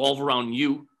revolve around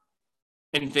you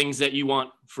and things that you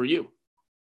want for you?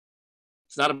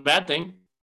 It's not a bad thing.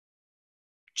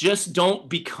 Just don't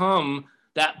become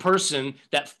that person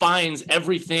that finds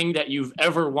everything that you've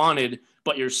ever wanted,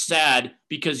 but you're sad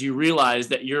because you realize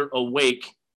that you're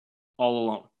awake all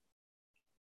alone.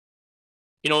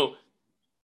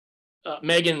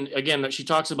 Megan, again, she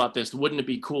talks about this. Wouldn't it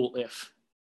be cool if?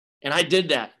 And I did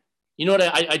that. You know what?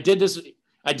 I did this.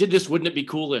 I did this wouldn't it be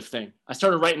cool if thing. I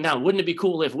started writing down, wouldn't it be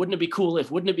cool if, wouldn't it be cool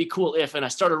if, wouldn't it be cool if, and I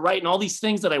started writing all these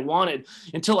things that I wanted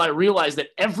until I realized that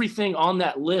everything on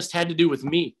that list had to do with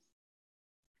me.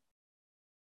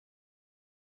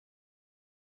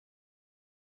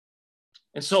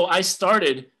 And so I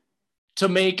started to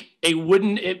make a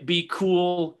wouldn't it be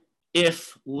cool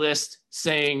if list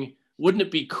saying, wouldn't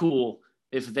it be cool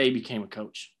if they became a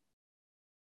coach?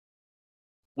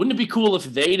 Wouldn't it be cool if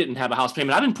they didn't have a house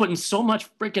payment? I've been putting so much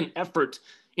freaking effort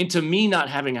into me not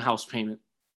having a house payment.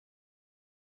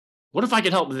 What if I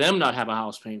could help them not have a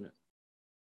house payment?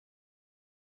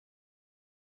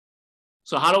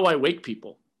 So how do I wake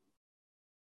people?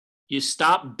 You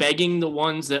stop begging the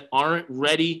ones that aren't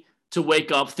ready to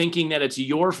wake up, thinking that it's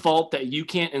your fault that you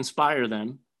can't inspire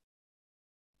them.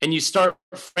 And you start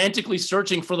frantically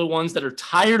searching for the ones that are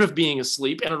tired of being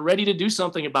asleep and are ready to do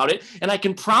something about it. And I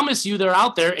can promise you they're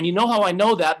out there. And you know how I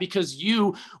know that? Because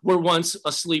you were once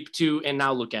asleep too, and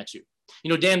now look at you. You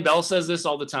know, Dan Bell says this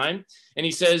all the time. And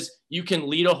he says, you can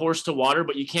lead a horse to water,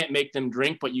 but you can't make them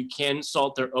drink, but you can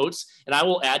salt their oats. And I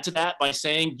will add to that by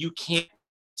saying you can't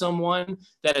someone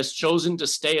that has chosen to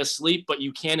stay asleep, but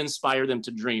you can inspire them to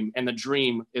dream. And the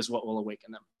dream is what will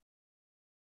awaken them.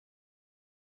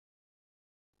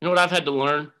 You know what I've had to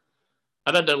learn?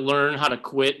 I've had to learn how to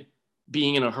quit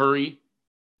being in a hurry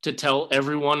to tell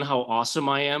everyone how awesome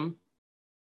I am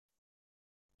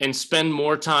and spend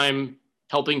more time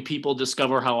helping people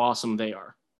discover how awesome they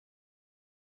are.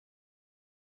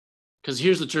 Because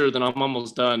here's the truth, and I'm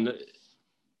almost done.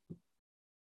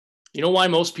 You know why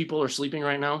most people are sleeping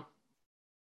right now?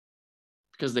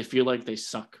 Because they feel like they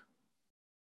suck.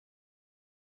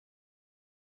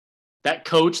 That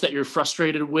coach that you're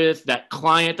frustrated with, that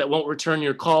client that won't return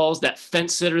your calls, that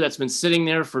fence sitter that's been sitting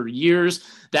there for years,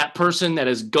 that person that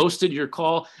has ghosted your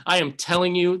call, I am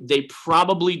telling you, they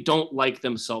probably don't like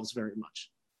themselves very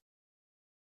much.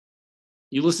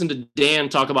 You listen to Dan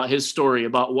talk about his story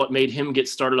about what made him get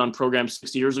started on programs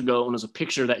 6 years ago, and it was a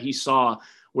picture that he saw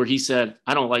where he said,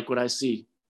 I don't like what I see.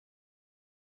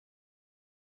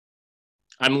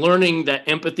 I'm learning that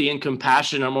empathy and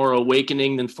compassion are more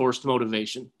awakening than forced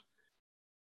motivation.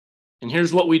 And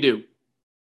here's what we do.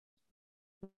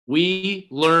 We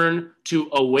learn to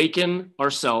awaken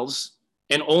ourselves,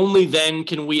 and only then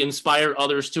can we inspire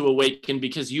others to awaken,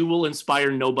 because you will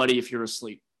inspire nobody if you're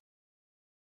asleep.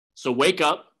 So wake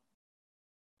up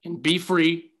and be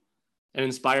free and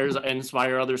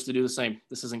inspire others to do the same.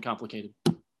 This isn't complicated.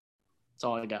 That's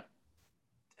all I got.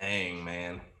 Dang,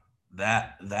 man.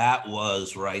 That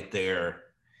was right there.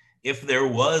 If there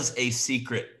was a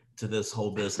secret to this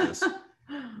whole business,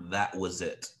 that was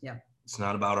it. Yeah. It's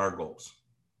not about our goals.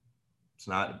 It's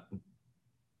not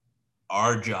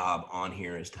our job on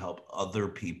here is to help other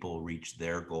people reach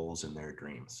their goals and their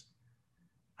dreams.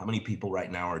 How many people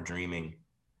right now are dreaming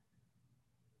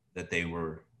that they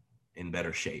were in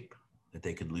better shape, that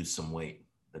they could lose some weight,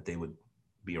 that they would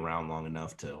be around long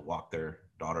enough to walk their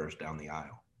daughters down the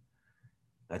aisle?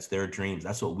 That's their dreams.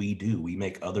 That's what we do. We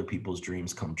make other people's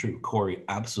dreams come true. Corey,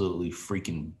 absolutely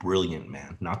freaking brilliant,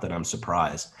 man. Not that I'm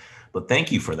surprised, but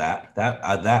thank you for that.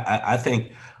 I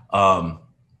think a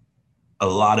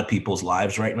lot of people's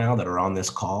lives right now that are on this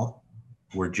call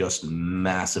were just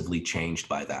massively changed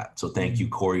by that. So thank you,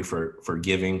 Corey, for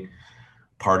giving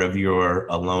part of your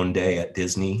alone day at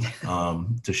Disney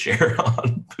to share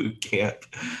on boot camp.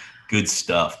 Good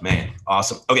stuff, man.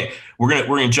 Awesome. Okay, we're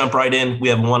gonna jump right in. We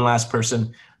have one last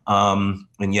person,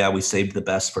 and yeah, we saved the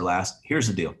best for last. Here's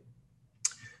the deal: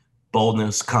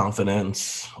 boldness,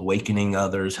 confidence, awakening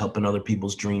others, helping other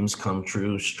people's dreams come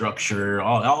true, structure,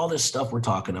 all this stuff we're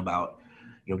talking about.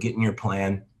 You know, getting your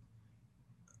plan.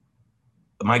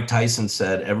 Mike Tyson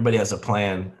said, "Everybody has a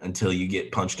plan until you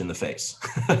get punched in the face."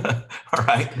 All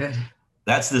right, Good.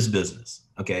 That's this business.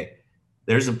 Okay,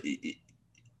 but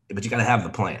you got to have the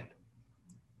plan.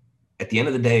 At the end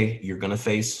of the day, you're going to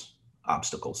face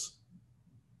obstacles.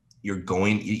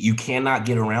 You cannot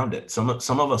get around it. Some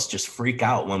of us just freak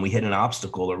out when we hit an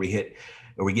obstacle, or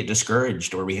we get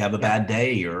discouraged, or we have a bad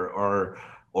day,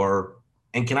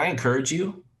 and can I encourage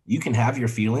you? You can have your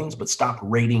feelings, but stop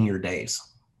rating your days.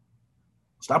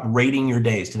 Stop rating your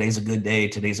days. Today's a good day.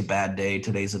 Today's a bad day.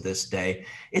 Today's a this day.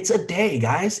 It's a day,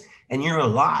 guys. And you're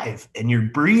alive, and you're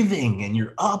breathing, and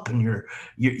you're up, and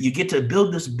you get to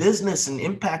build this business and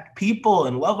impact people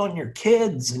and love on your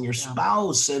kids and your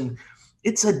spouse. And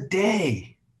it's a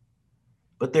day,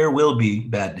 but there will be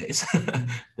bad days.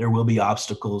 There will be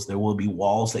obstacles. There will be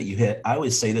walls that you hit. I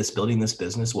always say this, building this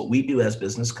business, what we do as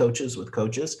business coaches with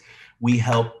coaches, we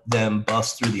help them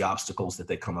bust through the obstacles that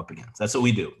they come up against. That's what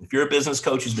we do. If you're a business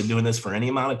coach who's been doing this for any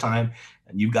amount of time,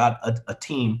 and you've got a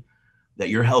team that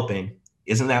you're helping,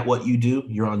 isn't that what you do?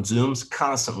 You're on Zooms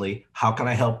constantly. How can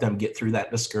I help them get through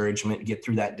that discouragement, get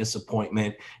through that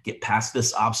disappointment, get past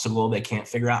this obstacle? They can't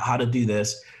figure out how to do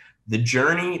this. The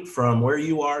journey from where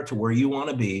you are to where you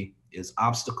want to be is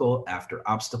obstacle after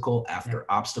obstacle after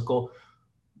obstacle.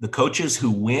 The coaches who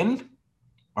win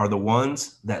are the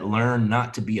ones that learn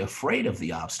not to be afraid of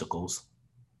the obstacles,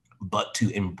 but to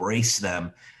embrace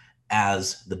them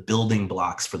as the building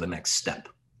blocks for the next step.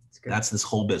 That's this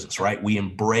whole business, right? We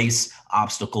embrace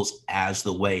obstacles as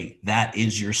the way. That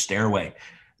is your stairway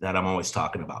that I'm always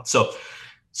talking about. So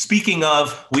speaking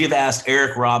of, we have asked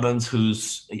Eric Robbins,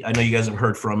 who's, I know you guys have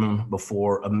heard from him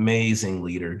before, amazing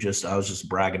leader. I was just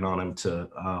bragging on him to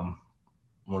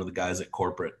one of the guys at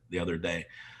corporate the other day.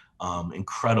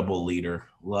 Incredible leader.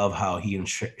 Love how he and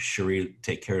Cherie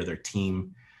take care of their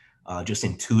team. Just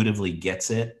intuitively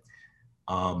gets it.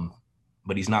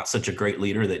 But he's not such a great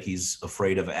leader that he's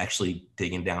afraid of actually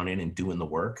digging down in and doing the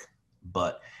work.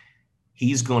 But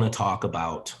he's going to talk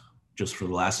about, just for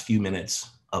the last few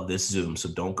minutes of this Zoom, so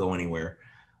don't go anywhere,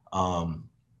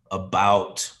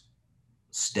 about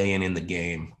staying in the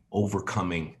game,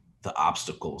 overcoming the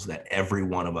obstacles that every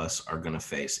one of us are going to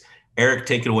face. Eric,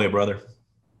 take it away, brother.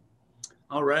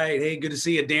 All right. Hey, good to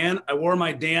see you, Dan. I wore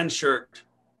my Dan shirt.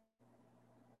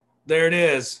 There it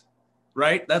is.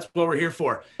 Right? That's what we're here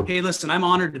for. Hey, listen, I'm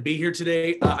honored to be here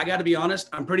today. I got to be honest,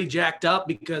 I'm pretty jacked up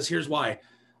because here's why.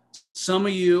 Some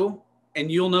of you, and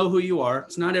you'll know who you are.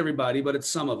 It's not everybody, but it's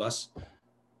some of us.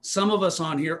 Some of us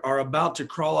on here are about to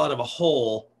crawl out of a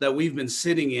hole that we've been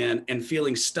sitting in and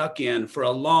feeling stuck in for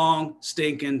a long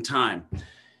stinking time.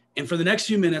 And for the next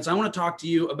few minutes, I want to talk to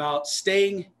you about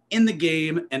staying in the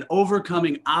game and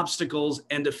overcoming obstacles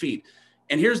and defeat.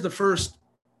 And here's the first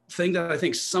thing that I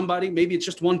think somebody, maybe it's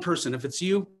just one person. If it's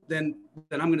you, then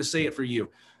I'm going to say it for you.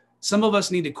 Some of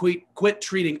us need to quit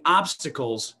treating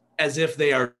obstacles as if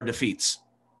they are defeats.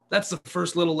 That's the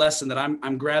first little lesson that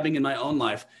I'm grabbing in my own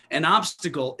life. An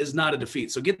obstacle is not a defeat.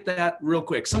 So get that real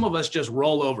quick. Some of us just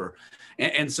roll over.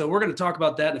 And so we're going to talk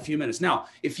about that in a few minutes. Now,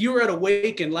 if you were at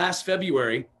Awaken last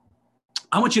February,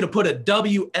 I want you to put a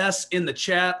WS in the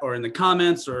chat or in the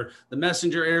comments or the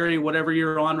messenger area, whatever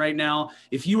you're on right now.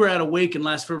 If you were at Awaken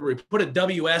last February, put a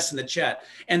WS in the chat.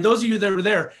 And those of you that were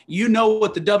there, you know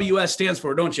what the WS stands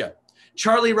for, don't you?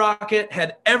 Charlie Rocket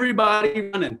had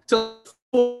everybody running to the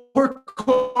four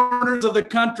corners of the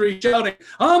country shouting,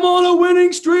 I'm on a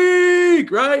winning streak,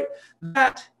 right?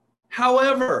 That,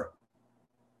 however,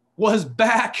 was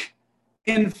back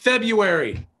in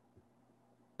February.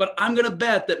 But I'm going to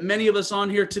bet that many of us on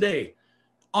here today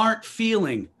aren't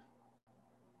feeling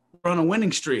we're on a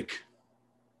winning streak.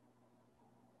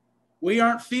 We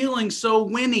aren't feeling so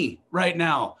winny right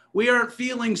now. We aren't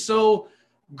feeling so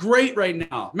great right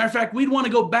now. Matter of fact, we'd want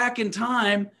to go back in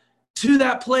time to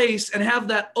that place and have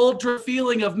that ultra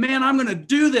feeling of, man, I'm going to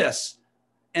do this.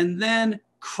 And then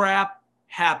crap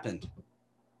happened.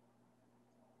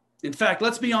 In fact,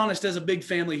 let's be honest as a big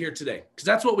family here today, because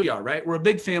that's what we are, right? We're a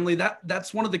big family.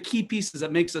 That's one of the key pieces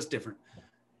that makes us different.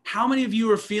 How many of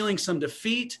you are feeling some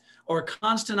defeat or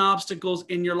constant obstacles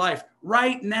in your life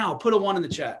right now? Put a 1 in the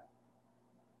chat.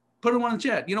 Put a 1 in the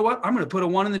chat. You know what? I'm going to put a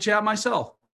 1 in the chat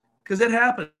myself because it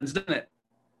happens, doesn't it?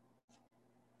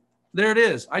 There it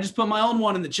is. I just put my own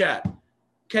 1 in the chat.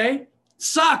 Okay?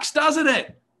 Sucks, doesn't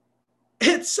it?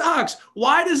 It sucks.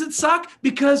 Why does it suck?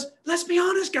 Because let's be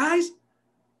honest, guys.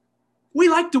 We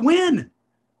like to win.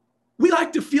 We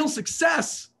like to feel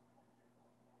success.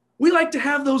 We like to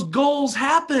have those goals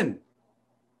happen.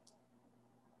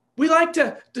 We like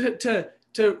to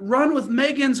run with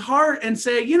Megan's heart and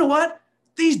say, you know what?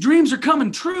 These dreams are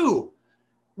coming true.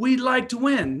 We'd like to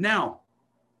win. Now,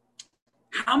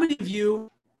 how many of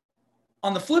you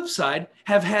on the flip side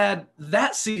have had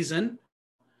that season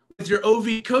with your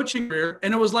OV coaching career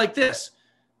and it was like this?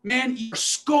 Man, you're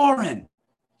scoring.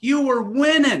 You were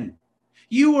winning.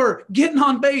 You were getting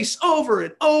on base over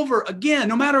and over again,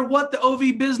 no matter what the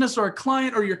OV business or a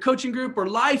client or your coaching group or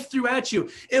life threw at you.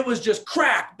 It was just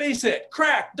crack, base hit,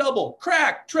 crack, double,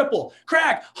 crack, triple,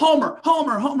 crack, homer,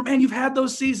 homer, homer. Man, you've had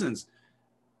those seasons.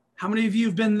 How many of you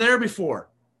have been there before?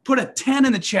 Put a 10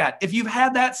 in the chat. If you've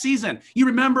had that season, you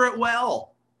remember it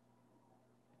well.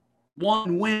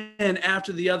 One win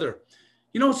after the other.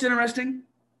 You know what's interesting?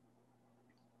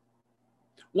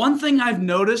 One thing I've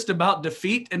noticed about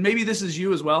defeat, and maybe this is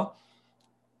you as well,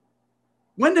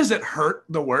 when does it hurt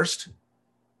the worst?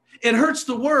 It hurts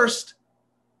the worst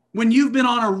when you've been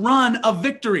on a run of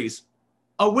victories,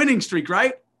 a winning streak,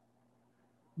 right?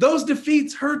 Those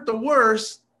defeats hurt the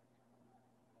worst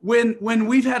when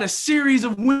we've had a series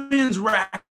of wins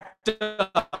racked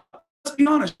up. Let's be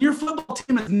honest, your football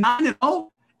team is 9-0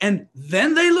 and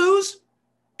then they lose,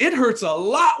 it hurts a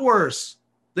lot worse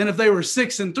than if they were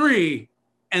 6-3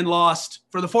 and lost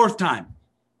for the fourth time,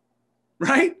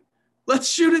 right? Let's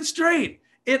shoot it straight.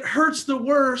 It hurts the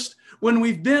worst when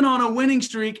we've been on a winning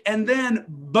streak and then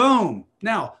boom.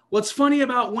 Now, what's funny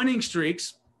about winning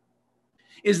streaks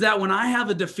is that when I have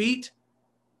a defeat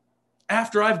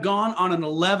after I've gone on an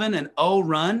 11-0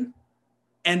 run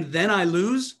and then I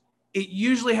lose, it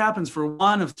usually happens for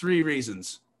one of three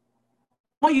reasons.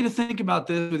 I want you to think about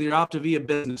this with your Optavia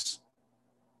business.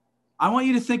 I want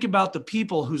you to think about the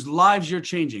people whose lives you're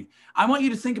changing. I want you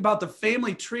to think about the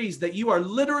family trees that you are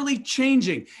literally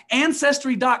changing.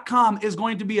 Ancestry.com is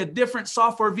going to be a different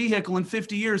software vehicle in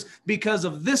 50 years because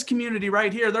of this community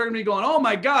right here. They're going to be going, oh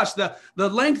my gosh, the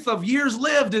length of years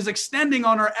lived is extending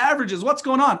on our averages. What's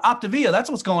going on? Optavia,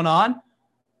 that's what's going on.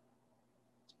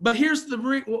 But here's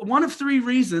one of three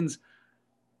reasons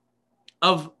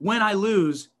of when I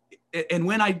lose and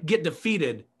when I get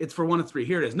defeated, it's for one of three.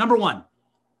 Here it is. Number one,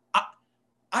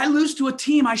 I lose to a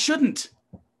team I shouldn't.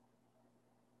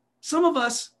 Some of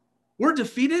us, we're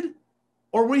defeated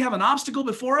or we have an obstacle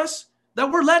before us that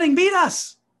we're letting beat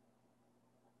us.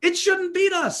 It shouldn't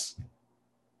beat us.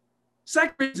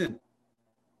 Second reason,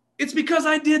 it's because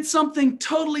I did something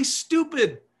totally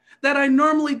stupid that I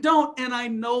normally don't and I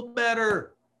know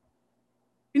better.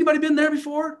 Anybody been there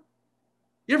before?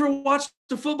 You ever watched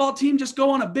the football team just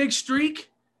go on a big streak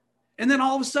and then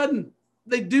all of a sudden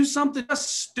they do something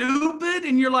just stupid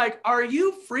and you're like, are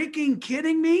you freaking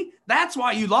kidding me? That's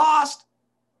why you lost.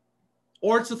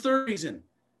 Or it's the third reason.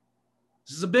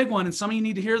 This is a big one and some of you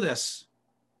need to hear this.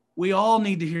 We all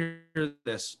need to hear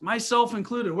this, myself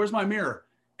included. Where's my mirror?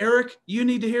 Eric, you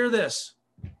need to hear this.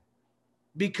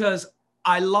 Because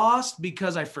I lost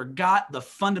because I forgot the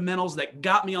fundamentals that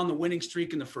got me on the winning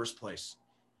streak in the first place.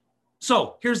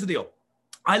 So here's the deal.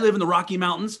 I live in the Rocky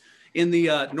Mountains in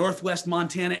the Northwest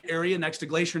Montana area next to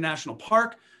Glacier National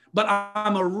Park, but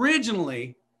I'm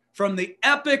originally from the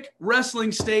epic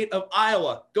wrestling state of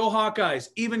Iowa. Go Hawkeyes,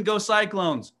 even go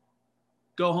Cyclones.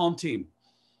 Go home team.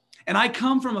 And I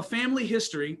come from a family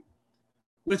history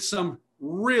with some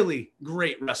really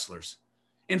great wrestlers.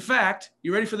 In fact,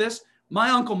 you ready for this? My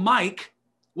Uncle Mike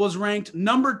was ranked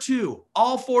number 2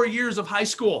 all 4 years of high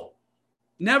school.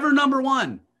 Never number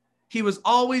 1. He was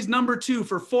always number 2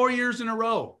 for 4 years in a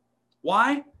row.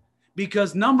 Why?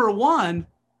 Because number 1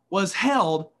 was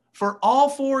held for all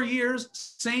 4 years,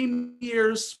 same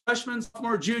years, freshmen,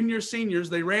 sophomore, juniors, seniors.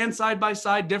 They ran side by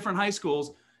side, different high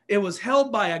schools. It was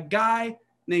held by a guy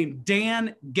named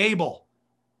Dan Gable.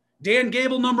 Dan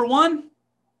Gable, number 1.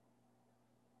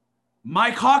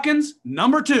 Mike Hawkins,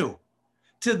 number 2.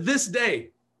 To this day,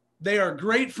 they are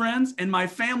great friends, and my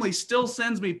family still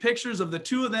sends me pictures of the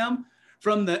two of them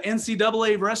from the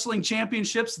NCAA wrestling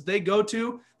championships that they go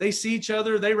to. They see each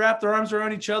other, they wrap their arms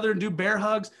around each other and do bear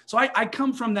hugs. So I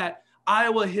come from that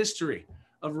Iowa history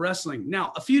of wrestling.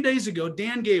 Now, a few days ago,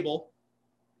 Dan Gable,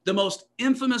 the most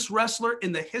infamous wrestler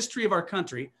in the history of our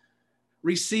country,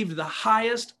 received the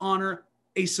highest honor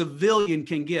a civilian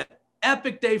can get.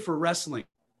 Epic day for wrestling.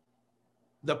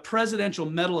 The Presidential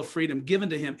Medal of Freedom given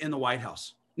to him in the White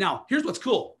House. Now, here's what's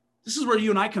cool. This is where you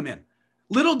and I come in.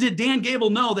 Little did Dan Gable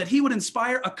know that he would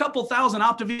inspire a couple thousand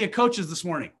Optavia coaches this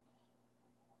morning.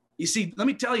 You see, let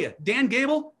me tell you, Dan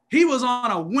Gable, he was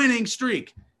on a winning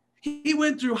streak. He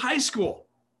went through high school,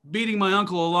 beating my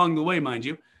uncle along the way, mind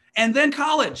you, and then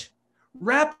college,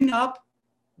 wrapping up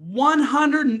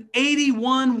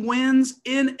 181 wins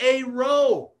in a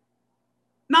row.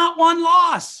 Not one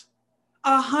loss,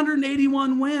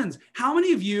 181 wins. How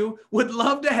many of you would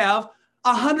love to have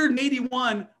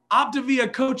 181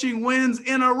 Optavia coaching wins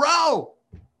in a row?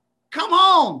 Come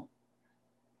on.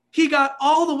 He got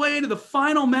all the way to the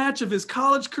final match of his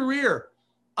college career,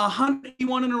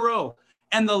 181 in a row,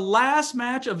 and the last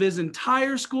match of his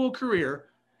entire school career,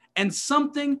 and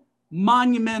something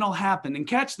monumental happened. And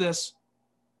catch this,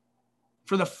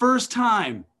 for the first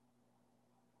time,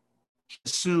 he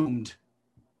assumed.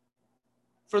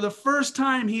 For the first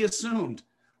time, he assumed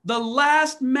the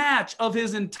last match of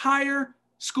his entire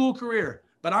school career.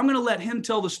 But I'm going to let him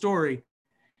tell the story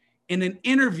in an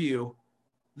interview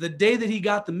the day that he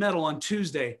got the medal on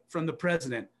Tuesday from the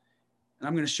president. And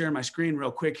I'm going to share my screen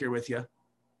real quick here with you.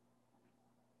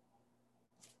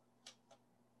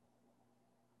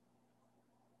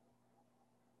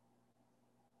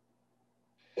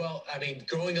 Well, I mean,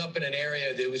 growing up in an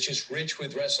area that was just rich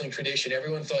with wrestling tradition,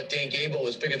 everyone thought Dan Gable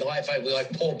was bigger than life. I was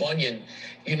like Paul Bunyan.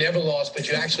 You never lost, but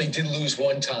you actually did lose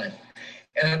one time.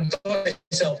 And I thought to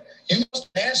myself, you lost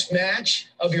the last match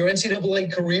of your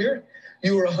NCAA career.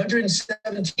 You were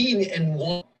 117 and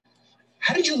 1.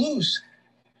 How did you lose?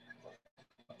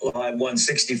 Well, I won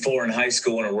 64 in high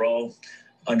school in a row,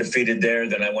 undefeated there.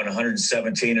 Then I won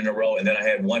 117 in a row. And then I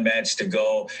had one match to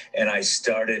go, and I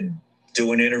started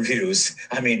doing interviews.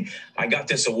 I mean, I got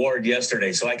this award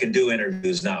yesterday, so I can do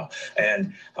interviews now.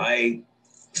 And I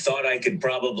thought I could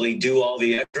probably do all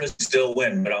the extras, still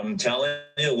win. But I'm telling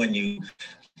you, when you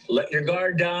let your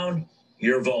guard down,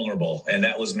 you're vulnerable. And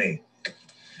that was me.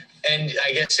 And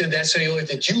I guess that's how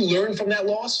did you learn from that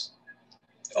loss?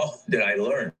 Oh, did I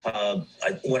learn? I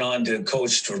went on to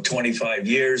coach for 25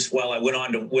 years. Well, I went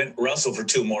on to wrestle for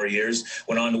 2 more years,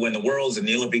 went on to win the Worlds and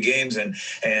the Olympic Games. And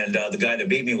the guy that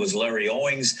beat me was Larry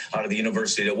Owings out of the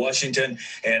University of Washington.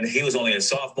 And he was only a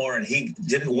sophomore, and he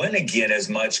didn't win again as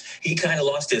much. He kind of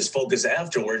lost his focus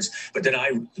afterwards. But then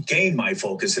I gained my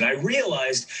focus, and I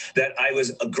realized that I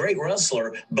was a great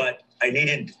wrestler, but I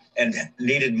needed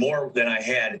more than I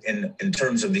had in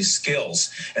terms of these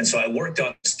skills. And so I worked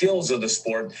on the skills of the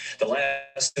sport the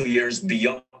last 2 years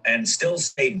beyond, and still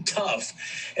stayed tough.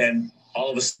 And all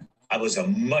of a sudden, I was a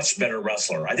much better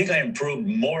wrestler. I think I improved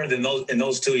more than in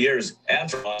those 2 years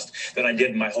after I lost than I did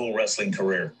in my whole wrestling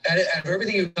career. Out of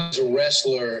everything you've done as a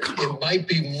wrestler, it might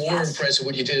be more impressive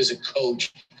what you did as a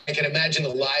coach. I can imagine the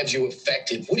lives you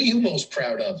affected. What are you most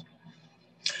proud of?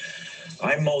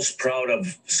 I'm most proud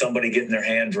of somebody getting their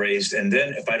hand raised. And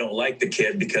then if I don't like the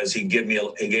kid because he gave me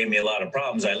a lot of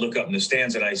problems, I look up in the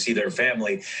stands and I see their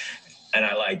family, and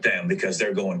I like them because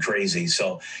they're going crazy.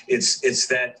 So it's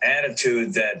that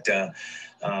attitude that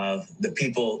the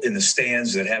people in the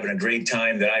stands that are having a great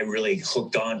time that I really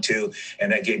hooked on to,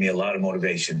 and that gave me a lot of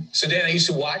motivation. So Dan, I used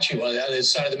to watch you on the other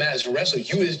side of the mat as a wrestler.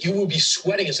 You would be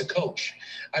sweating as a coach.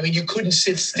 I mean, you couldn't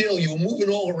sit still. You were moving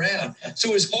all around. So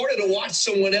it was harder to watch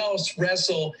someone else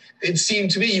wrestle. It seemed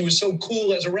to me you were so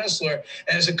cool as a wrestler.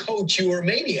 As a coach, you were a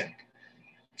maniac.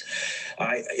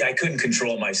 I couldn't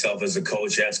control myself as a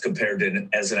coach as compared to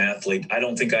as an athlete. I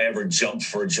don't think I ever jumped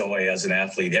for joy as an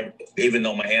athlete, even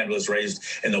though my hand was raised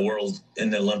in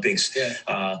the Olympics.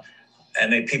 Yeah.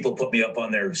 And people put me up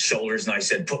on their shoulders, and I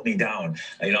said, put me down.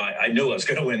 I knew I was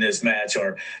going to win this match,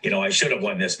 or, I should have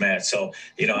won this match. So,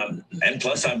 and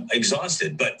plus I'm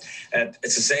exhausted. But at the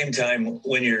same time,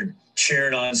 when you're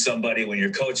cheering on somebody, when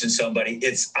you're coaching somebody,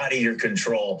 it's out of your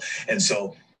control. And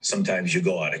so sometimes you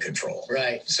go out of control.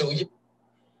 Right. So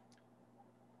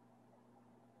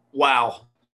wow.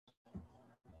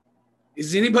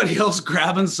 Is anybody else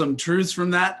grabbing some truths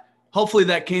from that? Hopefully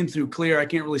that came through clear. I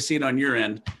can't really see it on your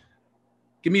end.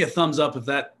 Give me a thumbs up if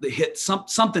that hit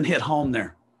something hit home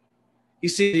there. You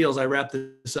see the deals. I wrap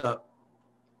this up.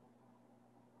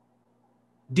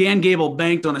 Dan Gable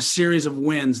banked on a series of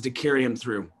wins to carry him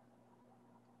through,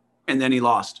 and then he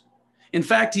lost. In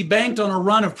fact, he banked on a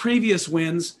run of previous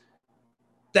wins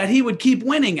that he would keep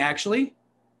winning, actually.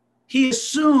 He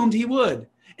assumed he would.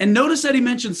 And notice that he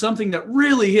mentioned something that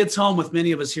really hits home with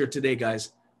many of us here today,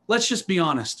 guys. Let's just be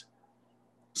honest.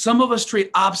 Some of us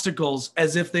treat obstacles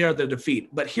as if they are the defeat.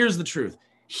 But here's the truth.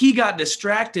 He got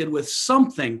distracted with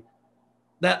something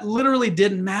that literally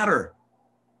didn't matter.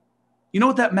 You know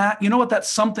what that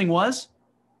something was?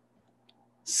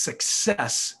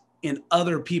 Success in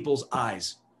other people's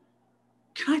eyes.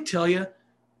 Can I tell you,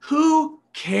 who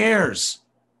cares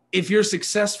if you're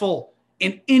successful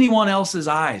in anyone else's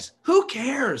eyes? Who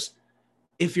cares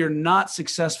if you're not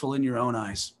successful in your own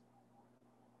eyes?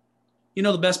 You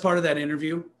know the best part of that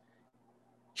interview?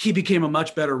 He became a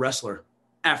much better wrestler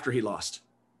after he lost.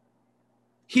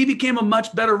 He became a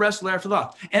much better wrestler after the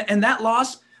loss. And that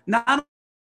loss not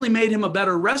only made him a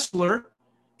better wrestler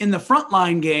in the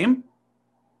frontline game,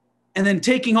 and then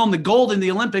taking home the gold in the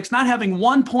Olympics, not having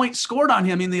 1 point scored on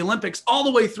him in the Olympics all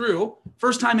the way through,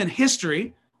 first time in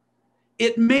history,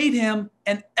 it made him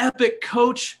an epic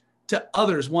coach to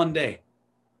others one day.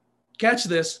 Catch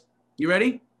this. You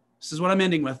ready? This is what I'm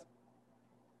ending with.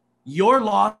 Your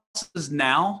losses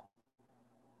now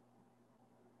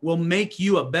will make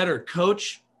you a better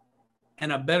coach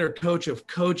and a better coach of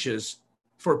coaches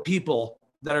for people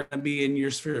that are going to be in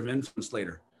your sphere of influence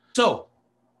later. So,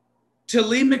 to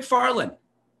Lee McFarland,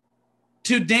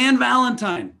 to Dan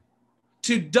Valentine,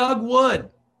 to Doug Wood,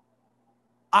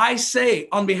 I say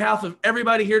on behalf of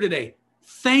everybody here today,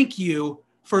 thank you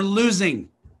for losing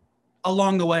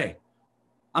along the way.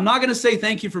 I'm not going to say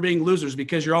thank you for being losers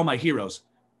because you're all my heroes,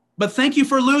 but thank you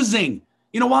for losing.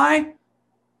 You know why?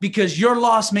 Because your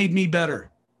loss made me better.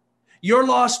 Your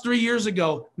loss 3 years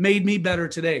ago made me better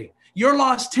today. Your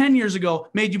loss 10 years ago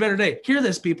made you better today. Hear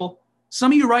this, people.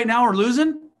 Some of you right now are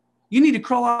losing. You need to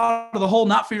crawl out of the hole,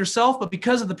 not for yourself, but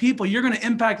because of the people you're going to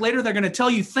impact later. They're going to tell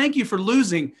you thank you for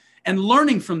losing and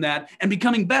learning from that and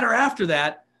becoming better after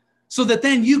that, so that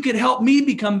then you could help me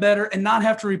become better and not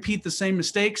have to repeat the same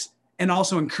mistakes and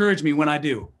also encourage me when I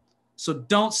do. So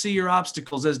don't see your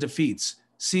obstacles as defeats.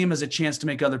 See them as a chance to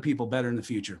make other people better in the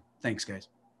future. Thanks, guys.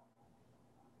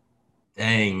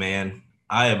 Dang, man.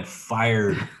 I am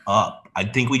fired up. I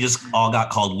think we just all got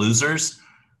called losers,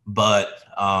 but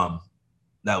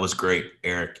that was great,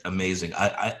 Eric. Amazing.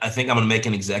 I think I'm going to make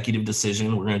an executive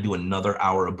decision. We're going to do another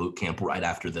hour of boot camp right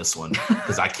after this one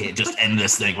because I can't just end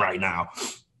this thing right now.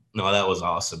 No, that was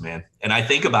awesome, man. And I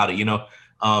think about it, you know,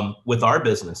 with our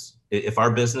business, if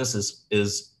our business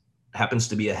is happens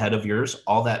to be ahead of yours,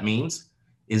 all that means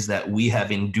is that we have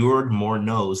endured more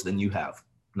no's than you have.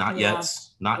 Not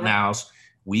yet's, not now's.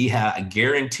 We have, I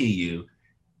guarantee you,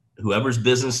 whoever's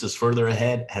business is further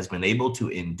ahead has been able to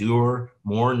endure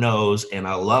more no's. And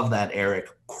I love that, Eric.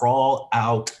 Crawl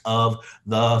out of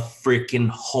the freaking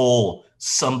hole.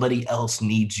 Somebody else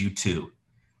needs you to.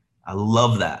 I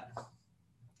love that.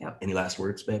 Yep. Any last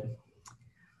words, babe?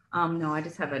 No, I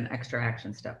just have an extra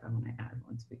action step I want to add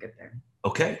once we get there.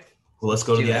 Okay. Well, let's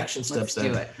go to the action steps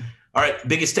then. Let's do it. All right.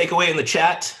 Biggest takeaway in the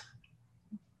chat.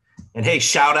 And hey,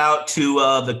 shout out to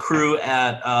the crew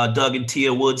at Doug and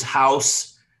Tia Wood's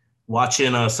house.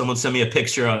 Watching, someone sent me a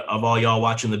picture of all y'all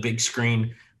watching the big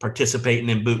screen, participating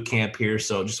in boot camp here.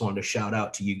 So just wanted to shout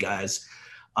out to you guys.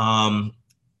 Put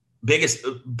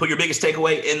your biggest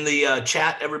takeaway in the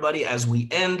chat, everybody, as we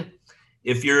end.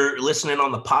 If you're listening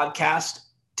on the podcast,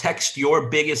 text your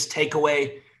biggest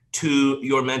takeaway to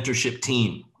your mentorship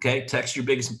team. Okay, text your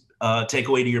biggest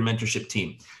takeaway to your mentorship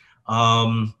team.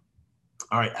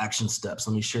 All right, action steps.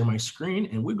 Let me share my screen,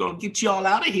 and we're gonna get y'all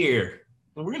out of here.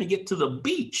 And we're going to get to the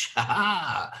beach. Sorry,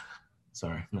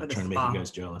 I'm not trying to make you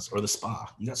guys jealous. Or the spa.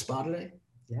 You got spa today?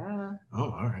 Yeah.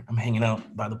 Oh, all right. I'm hanging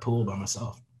out by the pool by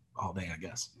myself all day, I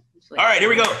guess. All right, here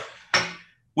we go.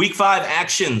 Week 5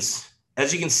 actions.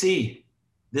 As you can see,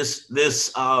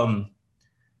 the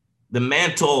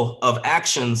mantle of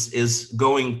actions is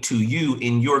going to you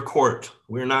in your court.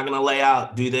 We're not going to lay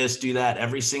out, do this, do that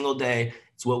every single day.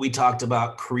 It's what we talked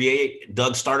about.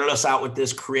 Doug started us out with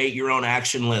this, create your own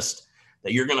action list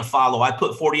that you're going to follow. I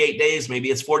put 48 days, maybe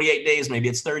it's 48 days, maybe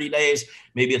it's 30 days,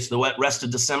 maybe it's the rest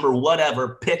of December,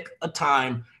 whatever. Pick a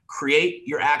time, create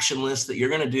your action list that you're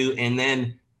going to do, and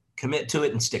then commit to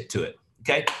it and stick to it.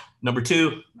 Okay. Number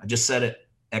 2, I just said it,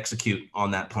 execute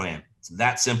on that plan. It's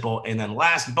that simple. And then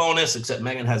last bonus, except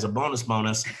Megan has a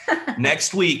bonus.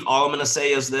 Next week, all I'm going to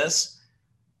say is this.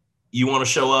 You want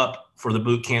to show up for the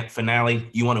boot camp finale.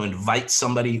 You want to invite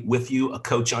somebody with you, a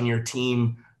coach on your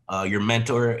team, your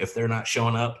mentor, if they're not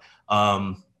showing up,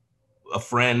 a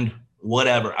friend,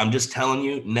 whatever. I'm just telling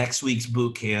you, next week's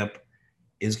boot camp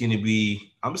is going to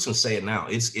be, I'm just going to say it now.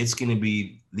 It's going to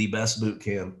be the best boot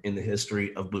camp in the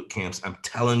history of boot camps. I'm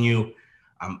telling you,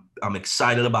 I'm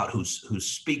excited about who's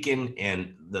speaking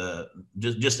and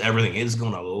just everything. It is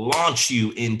going to launch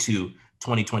you into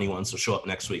 2021. So show up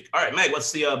next week. All right, Meg,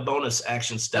 what's the bonus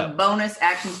action step? The bonus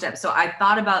action step. So I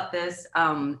thought about this,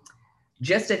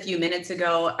 just a few minutes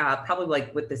ago, probably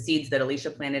like with the seeds that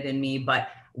Alicia planted in me, but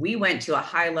we went to a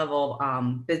high level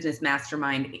business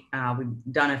mastermind. We've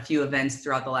done a few events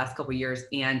throughout the last couple of years.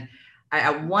 And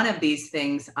at one of these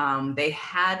things, they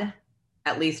had,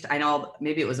 at least I know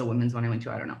maybe it was a women's one I went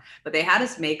to, I don't know, but they had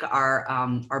us make our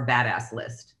badass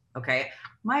list. Okay.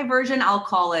 My version, I'll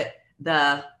call it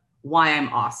the why I'm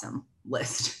awesome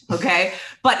list. Okay.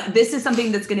 But this is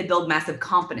something that's going to build massive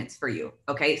confidence for you.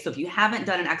 Okay. So if you haven't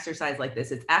done an exercise like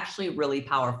this, it's actually really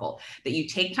powerful that you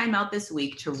take time out this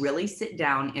week to really sit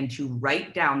down and to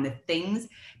write down the things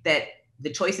that the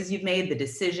choices you've made, the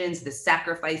decisions, the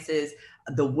sacrifices,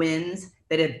 the wins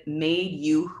that have made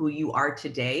you who you are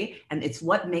today. And it's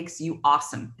what makes you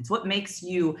awesome. It's what makes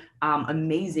you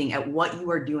amazing at what you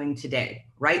are doing today,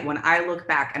 right? When I look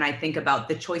back and I think about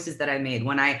the choices that I made,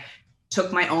 when I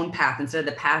took my own path instead of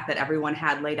the path that everyone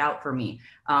had laid out for me,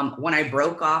 when I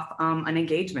broke off an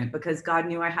engagement because God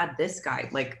knew I had this guy,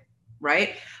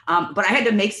 right? But I had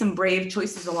to make some brave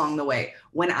choices along the way.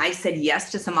 When I said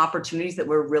yes to some opportunities that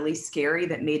were really scary,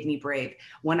 that made me brave.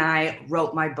 When I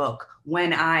wrote my book,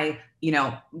 when I,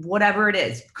 whatever it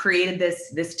is, created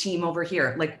this team over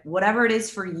here, like whatever it is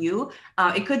for you,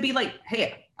 it could be like,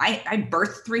 hey, I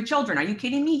birthed 3 children. Are you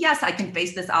kidding me? Yes, I can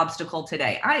face this obstacle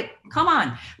today. Come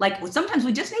on. Like sometimes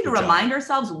we just need to remind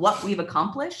ourselves what we've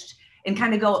accomplished and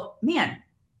kind of go, man,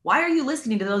 why are you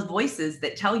listening to those voices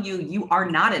that tell you you are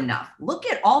not enough? Look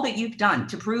at all that you've done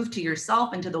to prove to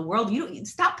yourself and to the world. You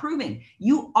stop proving.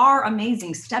 You are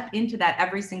amazing. Step into that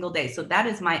every single day. So that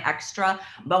is my extra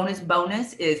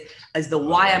bonus is the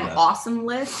why I'm awesome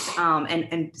list.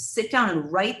 And sit down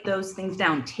and write those things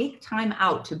down. Take time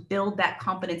out to build that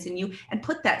confidence in you and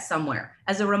put that somewhere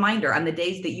as a reminder on the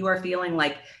days that you are feeling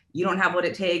like you don't have what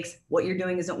it takes, what you're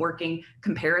doing isn't working,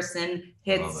 comparison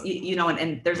hits, you know,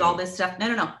 and there's all this stuff.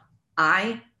 No.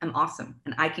 I am awesome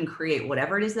and I can create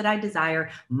whatever it is that I desire.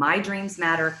 My dreams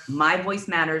matter. My voice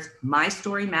matters. My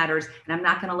story matters. And I'm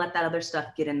not going to let that other stuff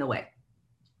get in the way.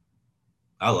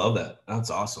 I love that. That's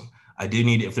awesome. I do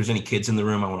need, if there's any kids in the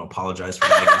room, I want to apologize for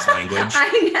Megan's language.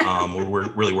 We're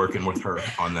really working with her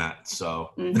on that.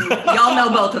 So y'all know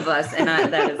both of us, and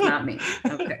that is not me.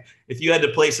 Okay. If you had to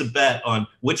place a bet on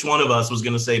which one of us was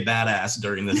going to say badass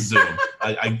during this Zoom,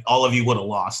 all of you would have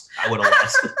lost. I would have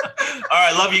lost. All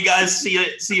right. Love you guys. See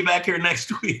you back here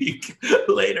next week.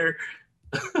 Later.